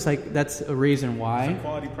to me was like, that's a reason why. It's a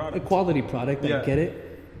quality product. A quality product, I get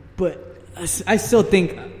it. But I still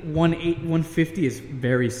think 150 is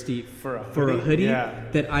very steep for a hoodie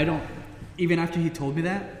that I don't, even after he told me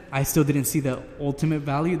that, I still didn't see the ultimate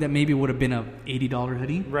value that maybe would have been a $80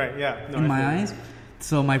 hoodie. Right, yeah. No, in my eyes.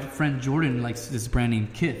 So my friend Jordan likes this brand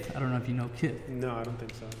named Kith. I don't know if you know Kith. No, I don't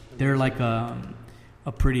think so. They're like a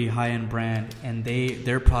pretty high-end brand, and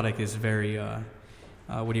their product is very,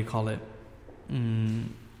 what do you call it?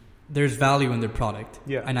 There's value in their product.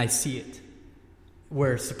 Yeah. And I see it.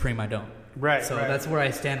 Where Supreme I don't. Right. So that's where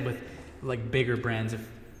I stand with like bigger brands.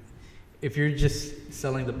 If you're just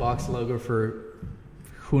selling the box logo for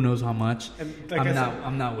who knows how much, and like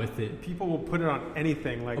I'm not with it. People will put it on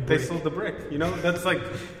anything. Like they sold the brick. You know, that's like,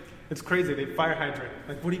 it's crazy. They fire hydrant.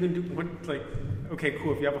 Like, what are you gonna do? Like, okay,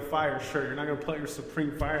 cool. If you have a fire, sure, you're not gonna put your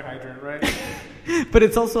Supreme fire hydrant, right? But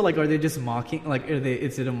it's also like, are they just mocking? Like, are they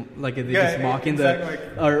just mocking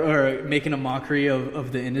or making a mockery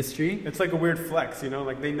of the industry? It's like a weird flex, you know.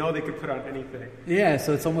 Like they know they could put on anything. Yeah,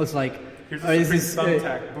 so it's almost like, here's a Supreme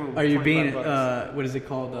thumbtack. Boom. Are you being what is it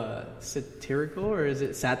called? Satirical, or is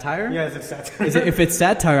it satire? Yeah, is it satire? If it's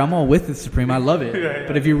satire, I'm all with it, Supreme. I love it. Yeah.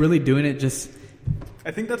 But if you're really doing it, just. I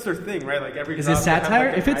think that's their thing, right? Like every. Is it satire?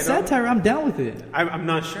 If it's satire, I'm down with it. I'm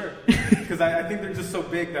not sure, because I think they're just so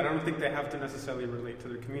big that I don't think they have to necessarily relate to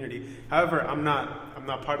their community. However, I'm not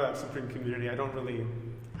part of that Supreme community. I don't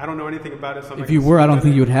know anything about it. So if you were, I don't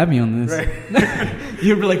think you would have me on this. Right.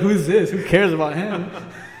 You'd be like, "Who's this? Who cares about him?"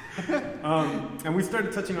 And we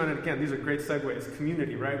started touching on it again. These are great segues.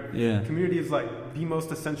 Community, right? Yeah. Community is like the most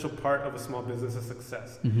essential part of a small business's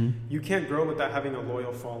success. Mm-hmm. You can't grow without having a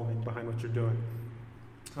loyal following behind what you're doing.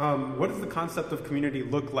 What does the concept of community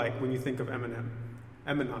look like when you think of Emanon?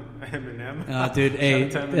 Dude,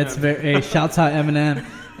 that's very. Shouts out Eminem.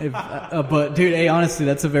 But dude, honestly,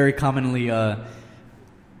 that's a very commonly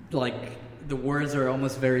like the words are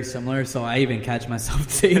almost very similar. So I even catch myself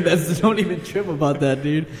saying that. Don't even trip about that,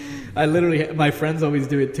 dude. I literally, my friends always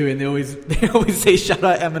do it too, and they always say shout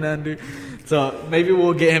out Eminem, dude. So maybe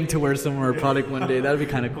we'll get him to wear some of our product one day. That'd be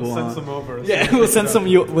kind of cool. We'll send some over. Yeah, we'll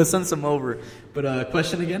send some over. But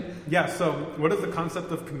question again? Yeah. So, what does the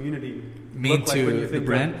concept of community mean look like to when you think the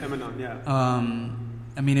brand? of Emanon? Yeah.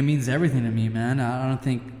 I mean, it means everything to me, man. I don't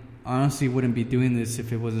think, honestly, wouldn't be doing this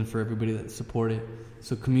if it wasn't for everybody that support it.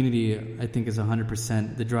 So, community, I think, is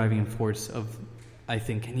 100% the driving force of, I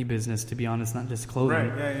think, any business, to be honest, not just clothing.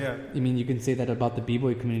 Right, yeah. I mean, you can say that about the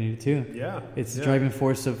b-boy community, too. Yeah. It's the driving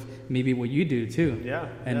force of maybe what you do, too. Yeah.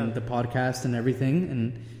 And the podcast and everything.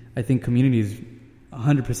 And I think community is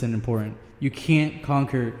 100% important. You can't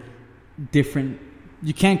conquer different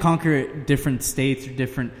states or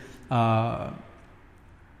different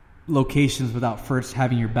locations without first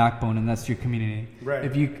having your backbone, and that's your community. Right.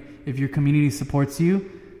 If your community supports you,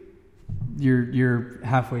 you're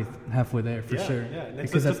halfway there for sure. Yeah,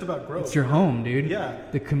 it's just about growth. It's your home, dude. Yeah.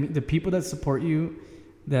 The people that support you,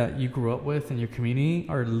 that you grew up with in your community,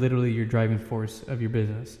 are literally your driving force of your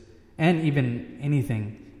business, and even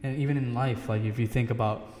anything, and even in life. Like if you think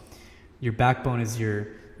about your backbone is your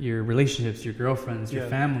relationships, your girlfriends, your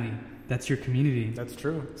family. That's your community. That's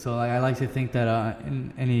true. So I like to think that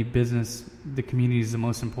in any business, the community is the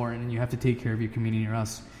most important, and you have to take care of your community, or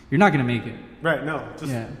else you're not going to make it. Right, no.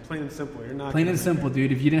 Just plain and simple. You're not. Plain and simple,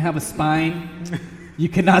 dude. If you didn't have a spine, you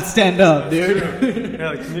could not stand up, dude.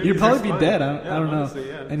 You'd probably be dead. I don't honestly,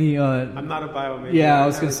 know. Yeah. I'm not a biomedic. Yeah, I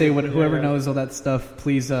was going to say, whoever knows all that stuff,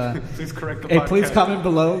 please... please correct the podcast. Hey, please comment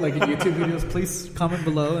below, like in YouTube videos, please comment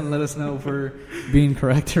below and let us know if we're being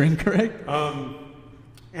correct or incorrect.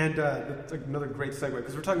 And that's another great segue,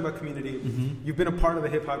 because we're talking about community. Mm-hmm. You've been a part of the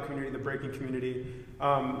hip-hop community, the breaking community,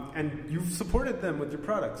 and you've supported them with your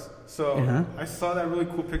products. So I saw that really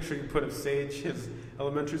cool picture you put of Sage, his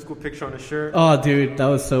elementary school picture on a shirt. Oh, dude, that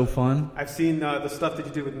was so fun. I've seen the stuff that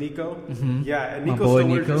you did with Nico. Mm-hmm. Yeah, and Nico still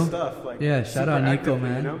wears your stuff. Shout out Nico,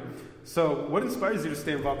 man. You know? So what inspires you to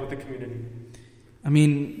stay involved with the community? I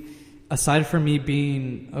mean... Aside from me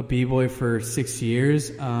being a b-boy for 6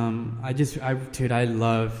 years, I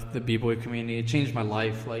love the b-boy community. It changed my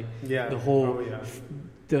life. Like the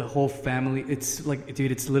whole family. It's like,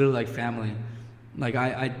 dude, it's literally like family. Like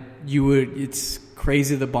it's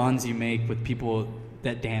crazy the bonds you make with people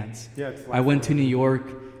that dance. Yeah, I went to New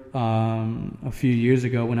York a few years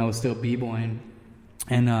ago when I was still b-boying,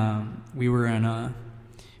 and we were in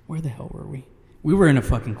where the hell were we? we were in a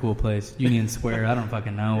fucking cool place, Union Square. I don't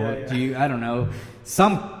fucking know. Yeah. I don't know.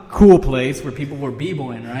 Some cool place where people were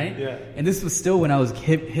b-boying, right? Yeah. And this was still when I was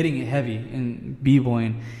hitting it heavy in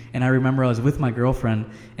b-boying. And I remember I was with my girlfriend,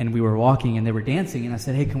 and we were walking, and they were dancing. And I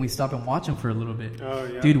said, hey, can we stop and watch them for a little bit? Oh,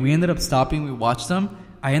 yeah. Dude, we ended up stopping. We watched them.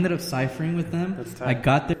 I ended up ciphering with them. That's tight. I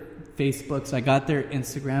got their Facebooks. I got their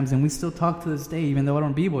Instagrams. And we still talk to this day, even though I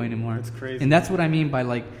don't b-boy anymore. That's crazy. And that's what I mean by,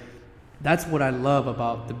 like, that's what I love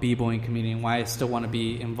about the b-boying community and why I still want to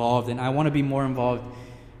be involved. And I want to be more involved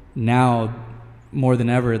now more than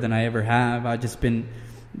ever than I ever have. I've just been...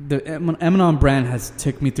 The Emanon brand has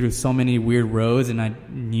took me through so many weird roads, and I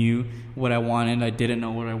knew what I wanted. I didn't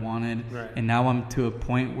know what I wanted. Right. And now I'm to a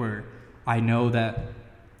point where I know that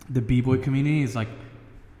the b-boy community is like...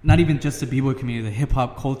 Not even just the b-boy community, the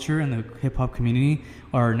hip-hop culture and the hip-hop community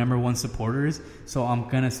are our number one supporters. So I'm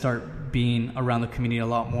going to start being around the community a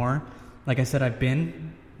lot more. Like I said, I've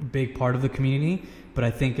been a big part of the community, but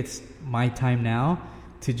I think it's my time now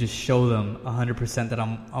to just show them 100% that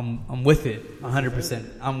I'm with it 100%.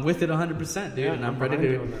 I'm with it 100%, dude, Yeah, and I'm ready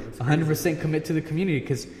to 100% commit to the community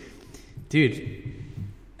because, dude,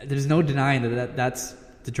 there's no denying that's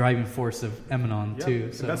the driving force of Emanon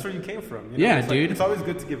too. So. And that's where you came from. Yeah, dude. It's always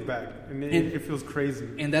good to give back. I mean, it feels crazy.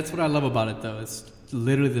 And that's what I love about it, though. It's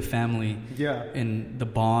literally the family and the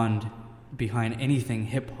bond behind anything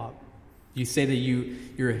hip-hop. You say that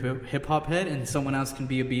you're a hip-hop head and someone else can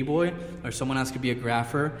be a b-boy or someone else could be a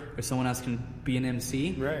grapher or someone else can be an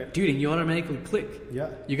MC. Right. Dude, and you automatically click. Yeah.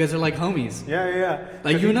 You guys are like homies. Yeah.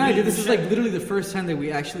 Like you and I, dude, this is like literally the first time that we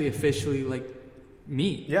actually officially like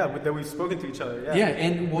meet. Yeah, but that we've spoken to each other. Yeah,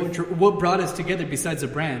 and what brought us together besides the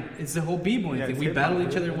brand? It's the whole b-boy thing. We battled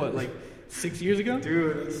each other, what, like 6 years ago?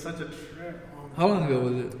 Dude, it's such a trip. Oh, how long ago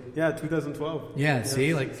was it? Yeah, 2012. Yeah,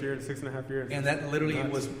 see? Like 6.5 years. And that literally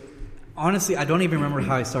was... Honestly, I don't even remember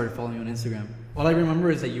how I started following you on Instagram. All I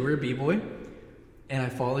remember is that you were a b-boy, and I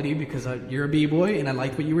followed you because you're a b-boy, and I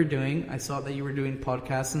liked what you were doing. I saw that you were doing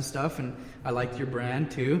podcasts and stuff, and I liked your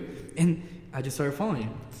brand too. And I just started following you.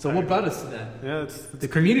 So what brought us to that? Yeah, it's the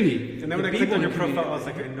community. And then when I clicked on your profile, I was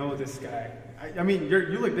like, I know this guy. I mean,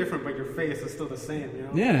 you look different, but your face is still the same, you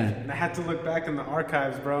know? Yeah. And I had to look back in the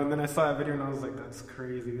archives, bro, and then I saw that video, and I was like, that's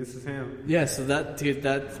crazy. This is him. Yeah, so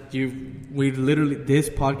we literally, this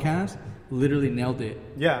podcast literally nailed it.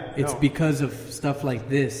 Yeah. It's because of stuff like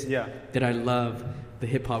this that I love the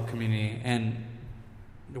hip-hop community and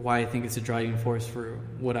why I think it's a driving force for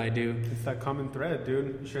what I do. It's that common thread,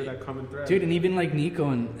 dude. You share that common thread. Dude, and even like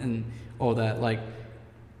Nico and all that, like,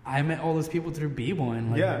 I met all those people through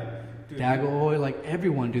b-boying. Like, Dagoy, like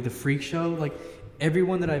everyone, dude, the Freak Show, like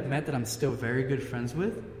everyone that I've met that I'm still very good friends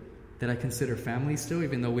with, that I consider family still,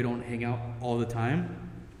 even though we don't hang out all the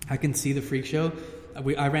time. I can see the Freak Show.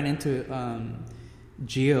 I ran into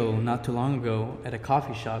Gio not too long ago at a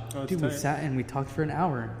coffee shop. Oh, dude, we sat and we talked for an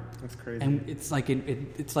hour. That's crazy. And it's like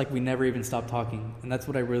it's like we never even stopped talking. And that's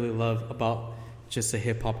what I really love about just the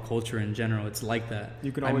hip-hop culture in general. It's like that.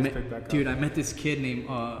 You can always pick back up. Dude, I met this kid named...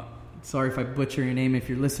 sorry if I butcher your name if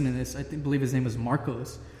you're listening to this. I believe his name was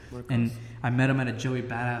Marcos. And I met him at a Joey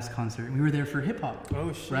Badass concert. And we were there for hip-hop.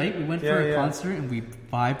 Oh, shit. Right? We went for a concert and we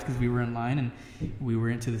vibed because we were in line and we were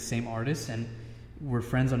into the same artist. And we're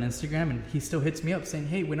friends on Instagram. And he still hits me up saying,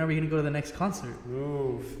 hey, when are we going to go to the next concert?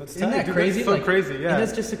 Ooh, that's Isn't that crazy? That's so crazy, yeah. And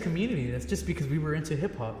that's just a community. That's just because we were into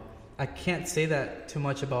hip-hop. I can't say that too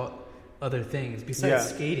much about other things. Besides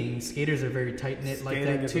skating, skaters are very tight-knit like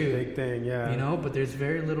that too. Skating is a big thing, yeah. You know, but there's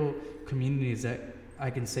very little communities that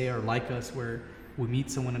I can say are like us where we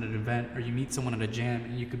meet someone at an event or you meet someone at a jam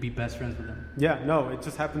and you could be best friends with them. Yeah, no, it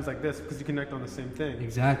just happens like this because you connect on the same thing.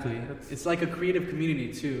 Exactly. It's like a creative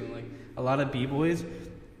community too. Like a lot of b-boys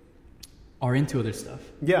are into other stuff.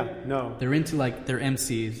 Yeah, no. They're into like their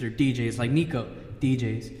MCs, their DJs, like Nico,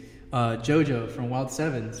 DJs. Jojo from Wild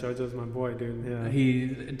Sevens. Jojo's my boy, dude. Yeah.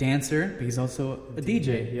 He's a dancer, but he's also a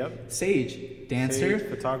DJ. Yep. Sage, dancer,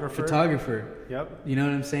 photographer. Yep. You know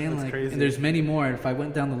what I'm saying? That's like, crazy. And there's many more. If I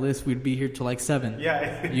went down the list, we'd be here till like 7.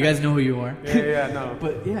 Yeah. You guys know who you are. Yeah, no.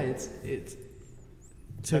 But yeah,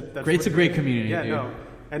 it's a great community. Yeah, dude. no.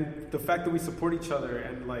 And the fact that we support each other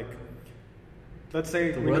and like, let's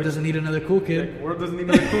say the world doesn't need another cool kid. Like, world doesn't need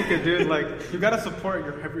another cool kid, dude. Like, you gotta support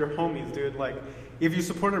your homies, dude. Like, if you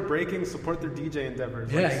support their breaking, support their DJ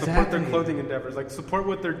endeavors. Yeah, like, exactly. Support their clothing endeavors. Like, support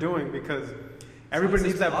what they're doing because everybody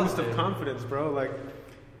needs that boost of confidence, bro. Like,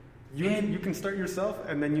 you can start yourself,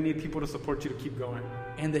 and then you need people to support you to keep going.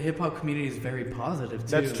 And the hip hop community is very positive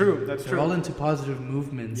too. That's true. They're all into positive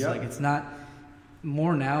movements. Yeah. Like, it's not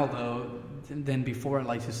more now though. than before. I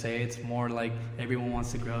like to say it's more like everyone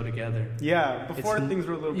wants to grow together. Yeah, before things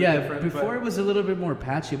were a little bit different. Before it was a little bit more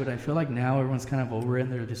patchy, but I feel like now everyone's kind of over it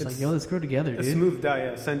and they're just like, yo, let's grow together, dude. It's smoothed out,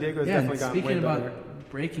 yeah. San Diego's definitely gotten way better. Speaking about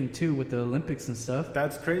breaking too with the Olympics and stuff.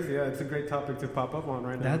 That's crazy, yeah. It's a great topic to pop up on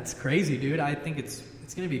right now. That's crazy, dude. I think it's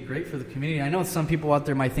going to be great for the community. I know some people out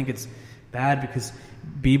there might think it's bad because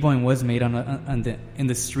b-boying was made in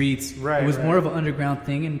the streets. Right, it was more of an underground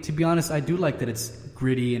thing, and to be honest, I do like that it's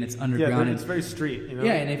gritty and it's underground. Yeah, it's very street, you know.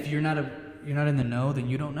 Yeah, and if you're not in the know, then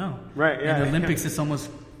you don't know. Right. Yeah. And the Olympics is almost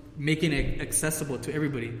making it accessible to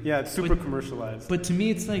everybody. Yeah, it's super commercialized. But to me,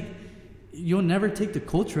 it's like you'll never take the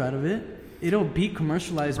culture out of it. It'll be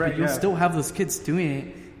commercialized, but you'll still have those kids doing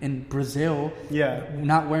it in Brazil,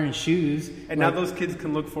 not wearing shoes. And now those kids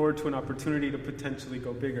can look forward to an opportunity to potentially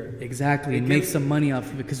go bigger. Exactly, and make some money off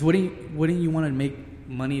of it. Because wouldn't you want to make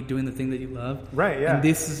money doing the thing that you love? Right, yeah. And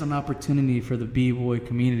this is an opportunity for the b-boy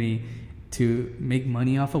community to make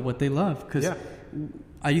money off of what they love. Because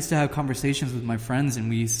I used to have conversations with my friends, and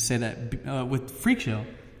we used to say that, with Freak Show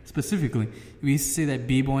specifically, we used to say that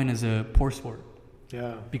b-boying is a poor sport.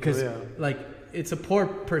 Yeah. Because, it's a poor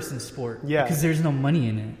person's sport. Yeah. Because there's no money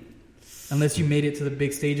in it. Unless you made it to the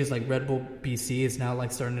big stages, like Red Bull BC is now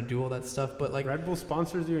starting to do all that stuff. But Red Bull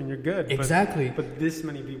sponsors you and you're good. Exactly. But this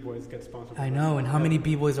many b-boys get sponsored. I know, and how many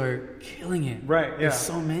b-boys are killing it? Right, yeah. There's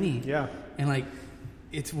so many. Yeah. And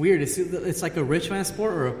it's weird. It's like a rich man's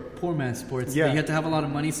sport or a poor man's sport. You have to have a lot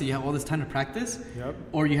of money, so you have all this time to practice. Yep.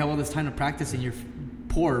 Or you have all this time to practice and you're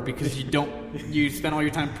poor because you spend all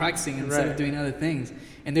your time practicing instead of doing other things.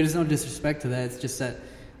 And there's no disrespect to that. It's just that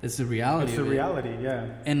it's the reality. It's the reality, yeah.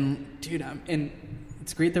 And dude, and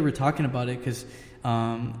it's great that we're talking about it because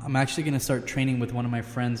I'm actually going to start training with one of my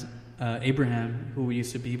friends, Abraham, who we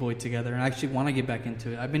used to b-boy together, and I actually want to get back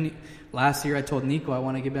into it. Last year I told Nico I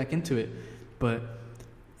want to get back into it, but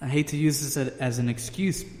I hate to use this as an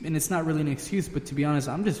excuse, and it's not really an excuse, but to be honest,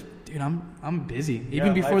 I'm busy.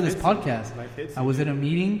 Even before this podcast, I was at a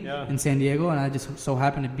meeting in San Diego, and I just so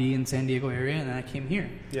happened to be in San Diego area, and then I came here.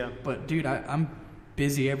 Yeah. But dude, I'm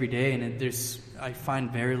busy every day, and I find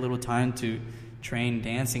very little time to train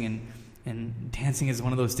dancing, and dancing is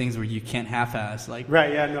one of those things where you can't half-ass.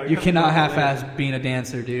 You cannot half-ass being a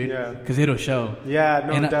dancer, dude. Yeah. Because it'll show. Yeah,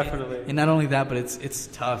 no, definitely. And not only that, but it's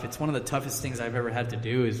tough. It's one of the toughest things I've ever had to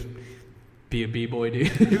do is be a b-boy,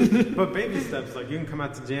 dude. But baby steps, you can come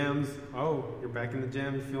out to jams. Oh, you're back in the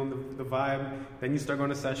jam. You're feeling the vibe. Then you start going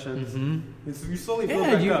to sessions. Mm-hmm. You slowly build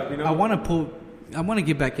back up. You know. I want to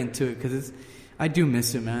get back into it because I do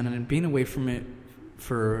miss it, man. And being away from it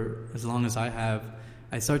for as long as I have,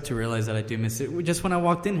 I start to realize that I do miss it. Just when I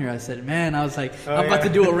walked in here, I said, "Man," I was like, "I'm about to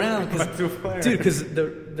do a round," because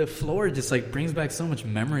the floor just brings back so much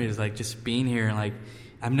memories. Just being here and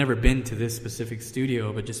I've never been to this specific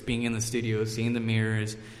studio, but just being in the studio, seeing the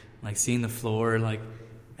mirrors, seeing the floor,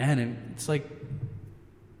 man,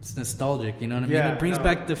 it's nostalgic. You know what I mean? Yeah, it brings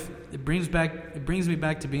me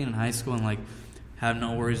back to being in high school and have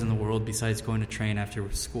no worries in the world besides going to train after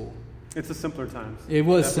school. It's a simpler times. It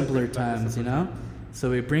was simpler times, you know.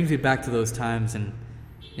 So it brings me back to those times, and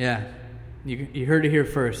you heard it here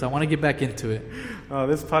first. I want to get back into it. Oh,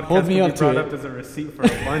 this podcast will be brought up as a receipt for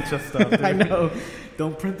a bunch of stuff. Dude. I know.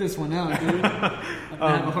 Don't print this one out, dude. I'm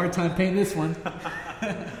gonna have a hard time paying this one.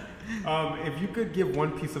 If you could give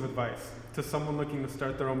one piece of advice to someone looking to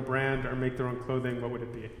start their own brand or make their own clothing, what would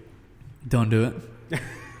it be? Don't do it.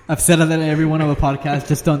 I've said that in every one of the podcasts.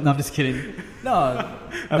 Just don't. No, I'm just kidding. No.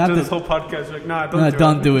 After this whole podcast, you're like,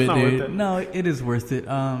 don't do it, dude. No, it is worth it.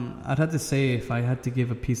 I'd have to say, if I had to give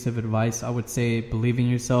a piece of advice, I would say believe in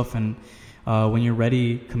yourself, and when you're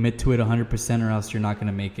ready, commit to it 100%, or else you're not going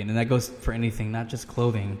to make it. And that goes for anything, not just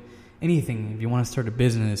clothing. Anything. If you want to start a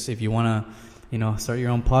business, if you want to, start your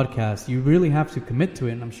own podcast, you really have to commit to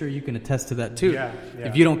it. And I'm sure you can attest to that too. Yeah.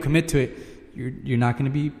 If you don't commit to it, you're not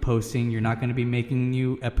going to be posting. You're not going to be making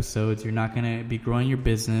new episodes. You're not going to be growing your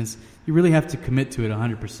business. You really have to commit to it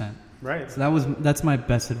 100%. Right. So that's my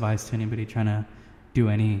best advice to anybody trying to do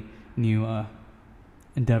any new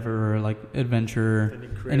endeavor or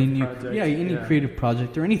adventure, any creative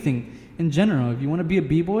project or anything in general. If you want to be a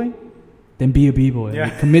b-boy, then be a b-boy. Yeah.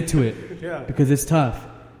 Commit to it. Yeah. Because it's tough,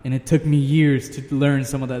 and it took me years to learn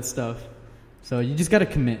some of that stuff. So you just got to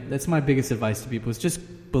commit. That's my biggest advice to people. Is just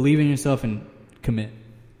believe in yourself and commit.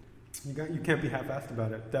 You can't be half-assed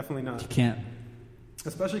about it. Definitely not. You can't.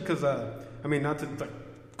 Especially because, not to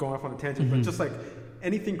go off on a tangent, but just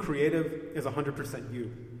anything creative is 100%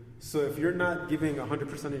 you. So if you're not giving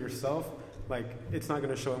 100% of yourself, it's not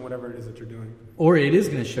going to show in whatever it is that you're doing. Or it is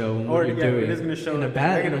going to show in what you're doing. It is going to show in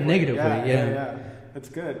a negative way. Yeah. That's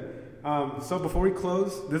good. So before we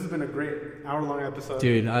close, this has been a great hour-long episode.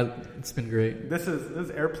 Dude, it's been great. This is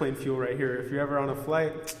airplane fuel right here. If you're ever on a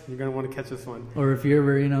flight, you're going to want to catch this one. Or if you're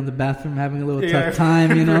ever, in the bathroom having a little tough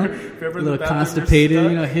time, if you're ever a little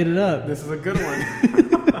constipated, hit it up. This is a good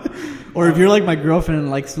one. Or if you're like my girlfriend and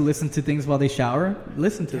likes to listen to things while they shower,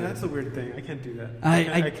 listen to it. That's a weird thing. I can't do that.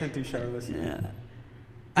 I can't do shower listening. Yeah.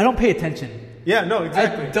 I don't pay attention. Yeah, no,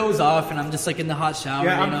 exactly. I doze off and I'm just like in the hot shower,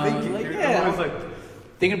 I'm thinking. I'm always like...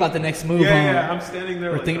 Thinking about the next move. I'm standing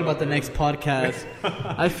there. Or thinking about the next podcast.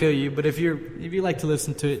 I feel you, but if you like to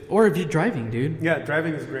listen to it, or if you're driving, dude. Yeah,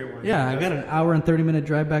 driving is a great one. Yeah, I got an hour and 30-minute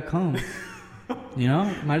drive back home.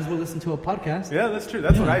 Might as well listen to a podcast. Yeah, that's true.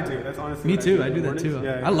 That's what I do. That's honestly me too. I do that too.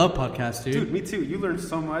 Yeah. I love podcasts, dude. Dude, me too. You learn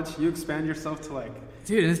so much. You expand yourself to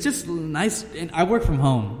Dude, it's just nice. And I work from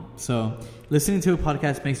home, so listening to a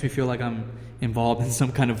podcast makes me feel like I'm involved in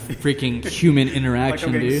some kind of freaking human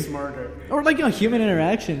interaction, like I'm dude. Smarter. Or human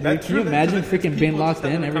interaction, dude. Can you imagine freaking being locked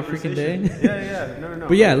in every freaking day? Yeah. No.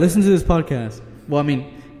 But yeah, listen to this podcast. Well, I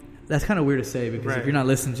mean, that's kind of weird to say because if you're not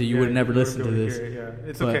listening to it, you would never listen to this.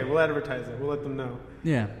 It's okay. We'll advertise it. We'll let them know.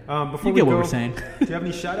 Yeah. Before you get we go, what we're saying. Do you have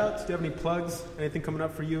any shout-outs? Do you have any plugs? Anything coming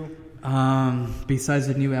up for you? Besides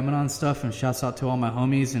the new Emanon stuff, and shouts out to all my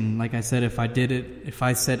homies. And like I said, if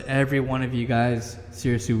I said every one of you guys,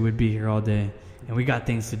 seriously, would be here all day. And we got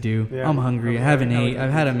things to do. Yeah, I'm hungry. I haven't ate.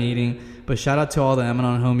 I've had a meeting. But shout out to all the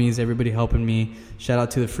Emanon homies, everybody helping me. Shout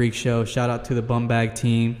out to the Freak Show. Shout out to the Bum Bag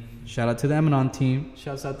team. Shout out to the Emanon team.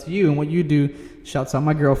 Shouts out to you and what you do. Shouts out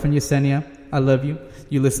my girlfriend, Yesenia. I love you.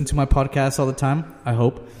 You listen to my podcast all the time, I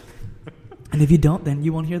hope. And if you don't, then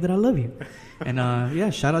you won't hear that I love you.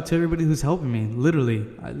 And shout out to everybody who's helping me. Literally,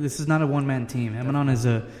 this is not a one-man team. Emanon is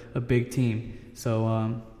a big team.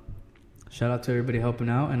 So shout out to everybody helping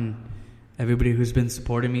out and everybody who's been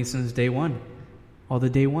supporting me since day one. All the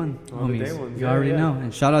day one homies. The day ones. You already know.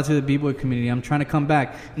 And shout out to the B-Boy community. I'm trying to come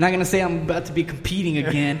back. I'm not going to say I'm about to be competing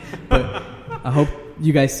again, but I hope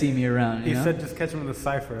you guys see me around. He said just catch him in the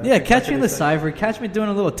cypher. Catch me in the cypher. Catch me doing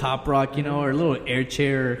a little top rock, or a little air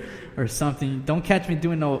chair or something. Don't catch me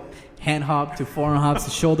doing no hand hop to forearm hops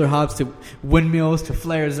to shoulder hops to windmills to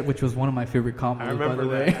flares, which was one of my favorite combos, by the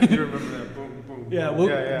way. I do remember that. Boom, boom.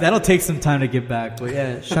 Yeah, that'll take some time to get back. But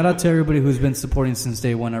yeah, shout out to everybody who's been supporting since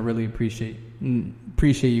day one. I really appreciate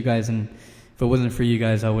you guys. And if it wasn't for you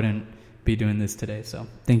guys, I wouldn't be doing this today. So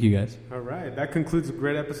thank you guys. All right. That concludes a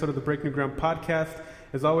great episode of the Break New Ground podcast.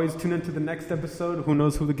 As always, tune into the next episode. Who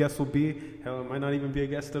knows who the guest will be? Hell, it might not even be a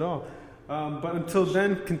guest at all. But until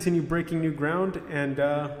then, continue breaking new ground, and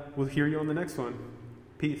we'll hear you on the next one.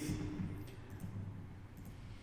 Peace.